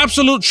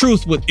 Absolute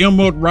Truth with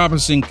Emerald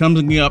Robinson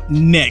coming up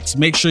next.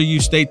 Make sure you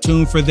stay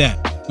tuned for that.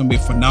 It's going to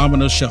be a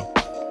phenomenal show.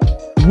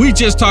 We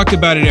just talked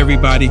about it,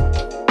 everybody.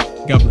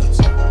 God bless.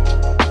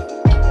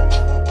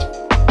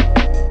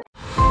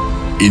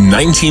 In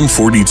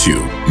 1942,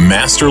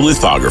 master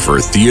lithographer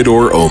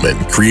Theodore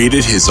Oman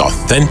created his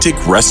authentic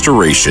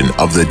restoration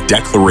of the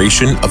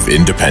Declaration of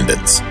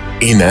Independence.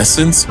 In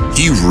essence,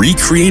 he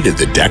recreated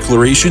the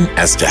Declaration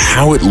as to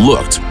how it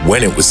looked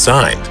when it was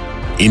signed.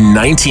 In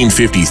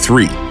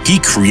 1953, he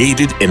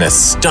created an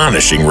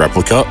astonishing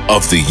replica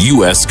of the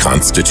U.S.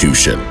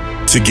 Constitution.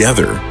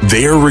 Together,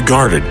 they are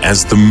regarded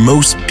as the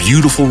most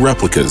beautiful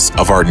replicas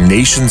of our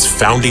nation's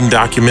founding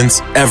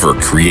documents ever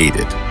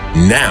created.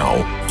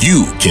 Now,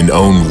 you can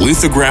own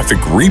lithographic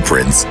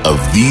reprints of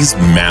these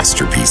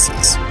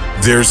masterpieces.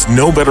 There's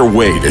no better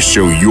way to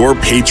show your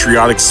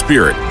patriotic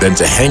spirit than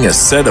to hang a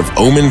set of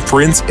Oman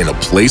prints in a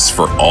place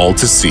for all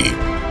to see.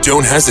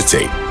 Don't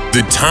hesitate.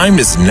 The time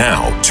is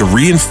now to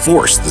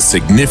reinforce the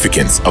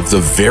significance of the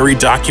very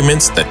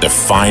documents that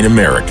define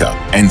America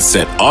and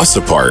set us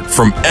apart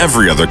from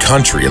every other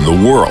country in the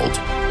world.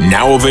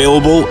 Now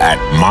available at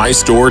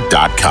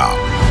mystore.com.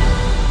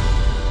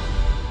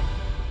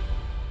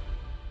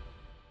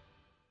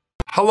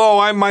 Hello,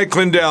 I'm Mike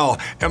Lindell,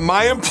 and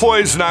my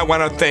employees and I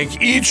want to thank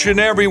each and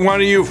every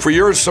one of you for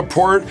your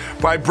support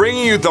by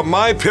bringing you the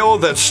MyPillow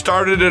that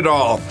started it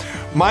all.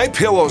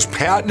 MyPillow's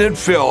patented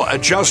fill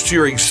adjusts to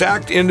your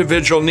exact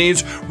individual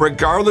needs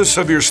regardless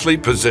of your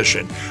sleep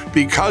position.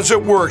 Because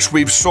it works,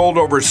 we've sold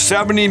over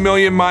 70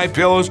 million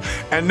MyPillows,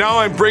 and now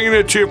I'm bringing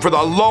it to you for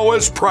the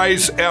lowest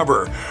price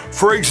ever.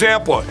 For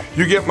example,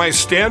 you get my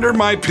standard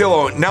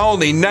MyPillow, now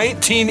only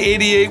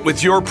 $19.88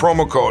 with your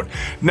promo code.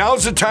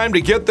 Now's the time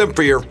to get them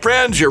for your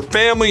friends, your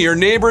family, your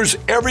neighbors,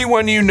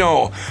 everyone you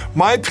know.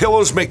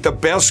 MyPillows make the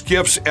best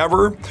gifts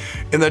ever.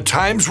 In the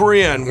times we're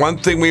in, one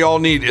thing we all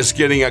need is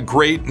getting a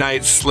great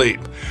night's sleep.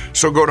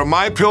 So go to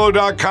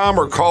mypillow.com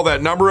or call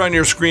that number on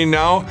your screen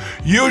now.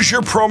 Use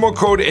your promo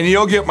code and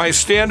you'll get my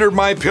standard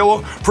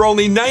MyPillow for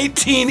only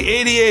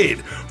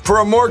 $19.88. For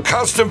a more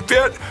custom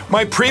fit,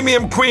 my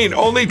Premium Queen,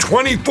 only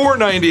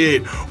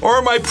 $24.98.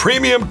 Or my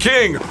Premium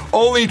King,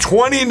 only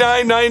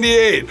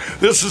 $29.98.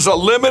 This is a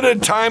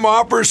limited time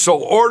offer, so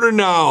order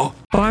now.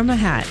 Orma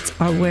hats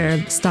are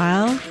where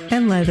style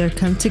and leather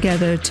come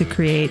together to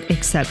create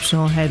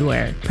exceptional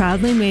headwear.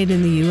 Proudly made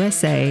in the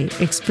USA,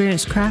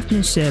 experience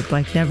craftsmanship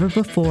like never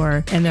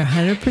before, and they're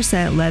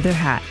 100% leather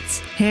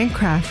hats,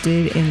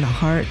 handcrafted in the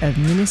heart of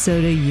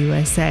Minnesota,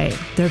 USA.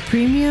 Their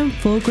premium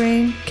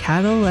full-grain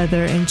cattle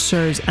leather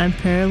ensures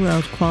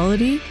unparalleled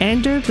quality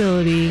and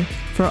durability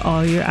for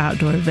all your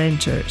outdoor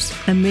ventures.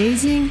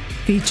 Amazing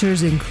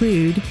features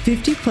include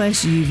 50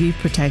 plus UV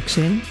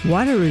protection,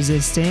 water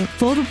resistant,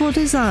 foldable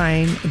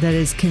design that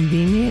is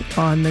convenient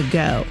on the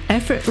go.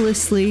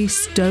 Effortlessly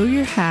stow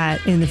your hat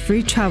in the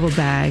free travel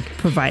bag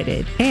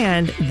provided,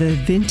 and the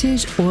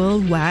vintage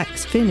oiled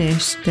wax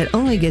finish that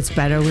only gets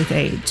better with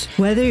age.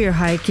 Whether you're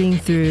hiking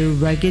through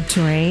rugged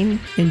terrain,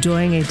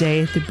 enjoying a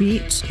day at the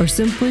beach, or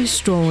simply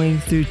strolling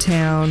through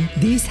town,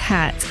 these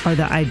hats are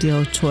the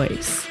ideal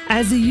choice.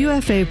 As a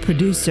UFA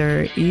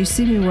producer, you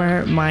see me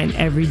wear mine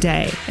every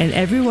day, and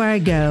everywhere I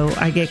go,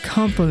 I get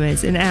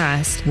compliments and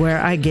asked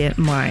where I get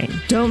mine.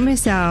 Don't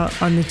miss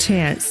out on the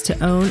chance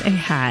to own a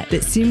hat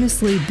that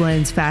seamlessly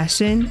blends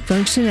fashion,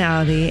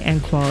 functionality,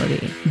 and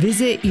quality.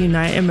 Visit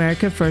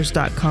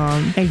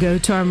UniteAmericaFirst.com and go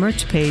to our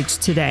merch page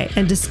today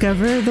and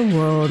discover the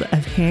world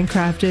of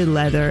handcrafted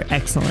leather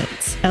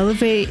excellence.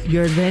 Elevate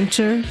your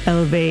adventure,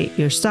 elevate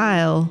your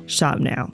style, shop now.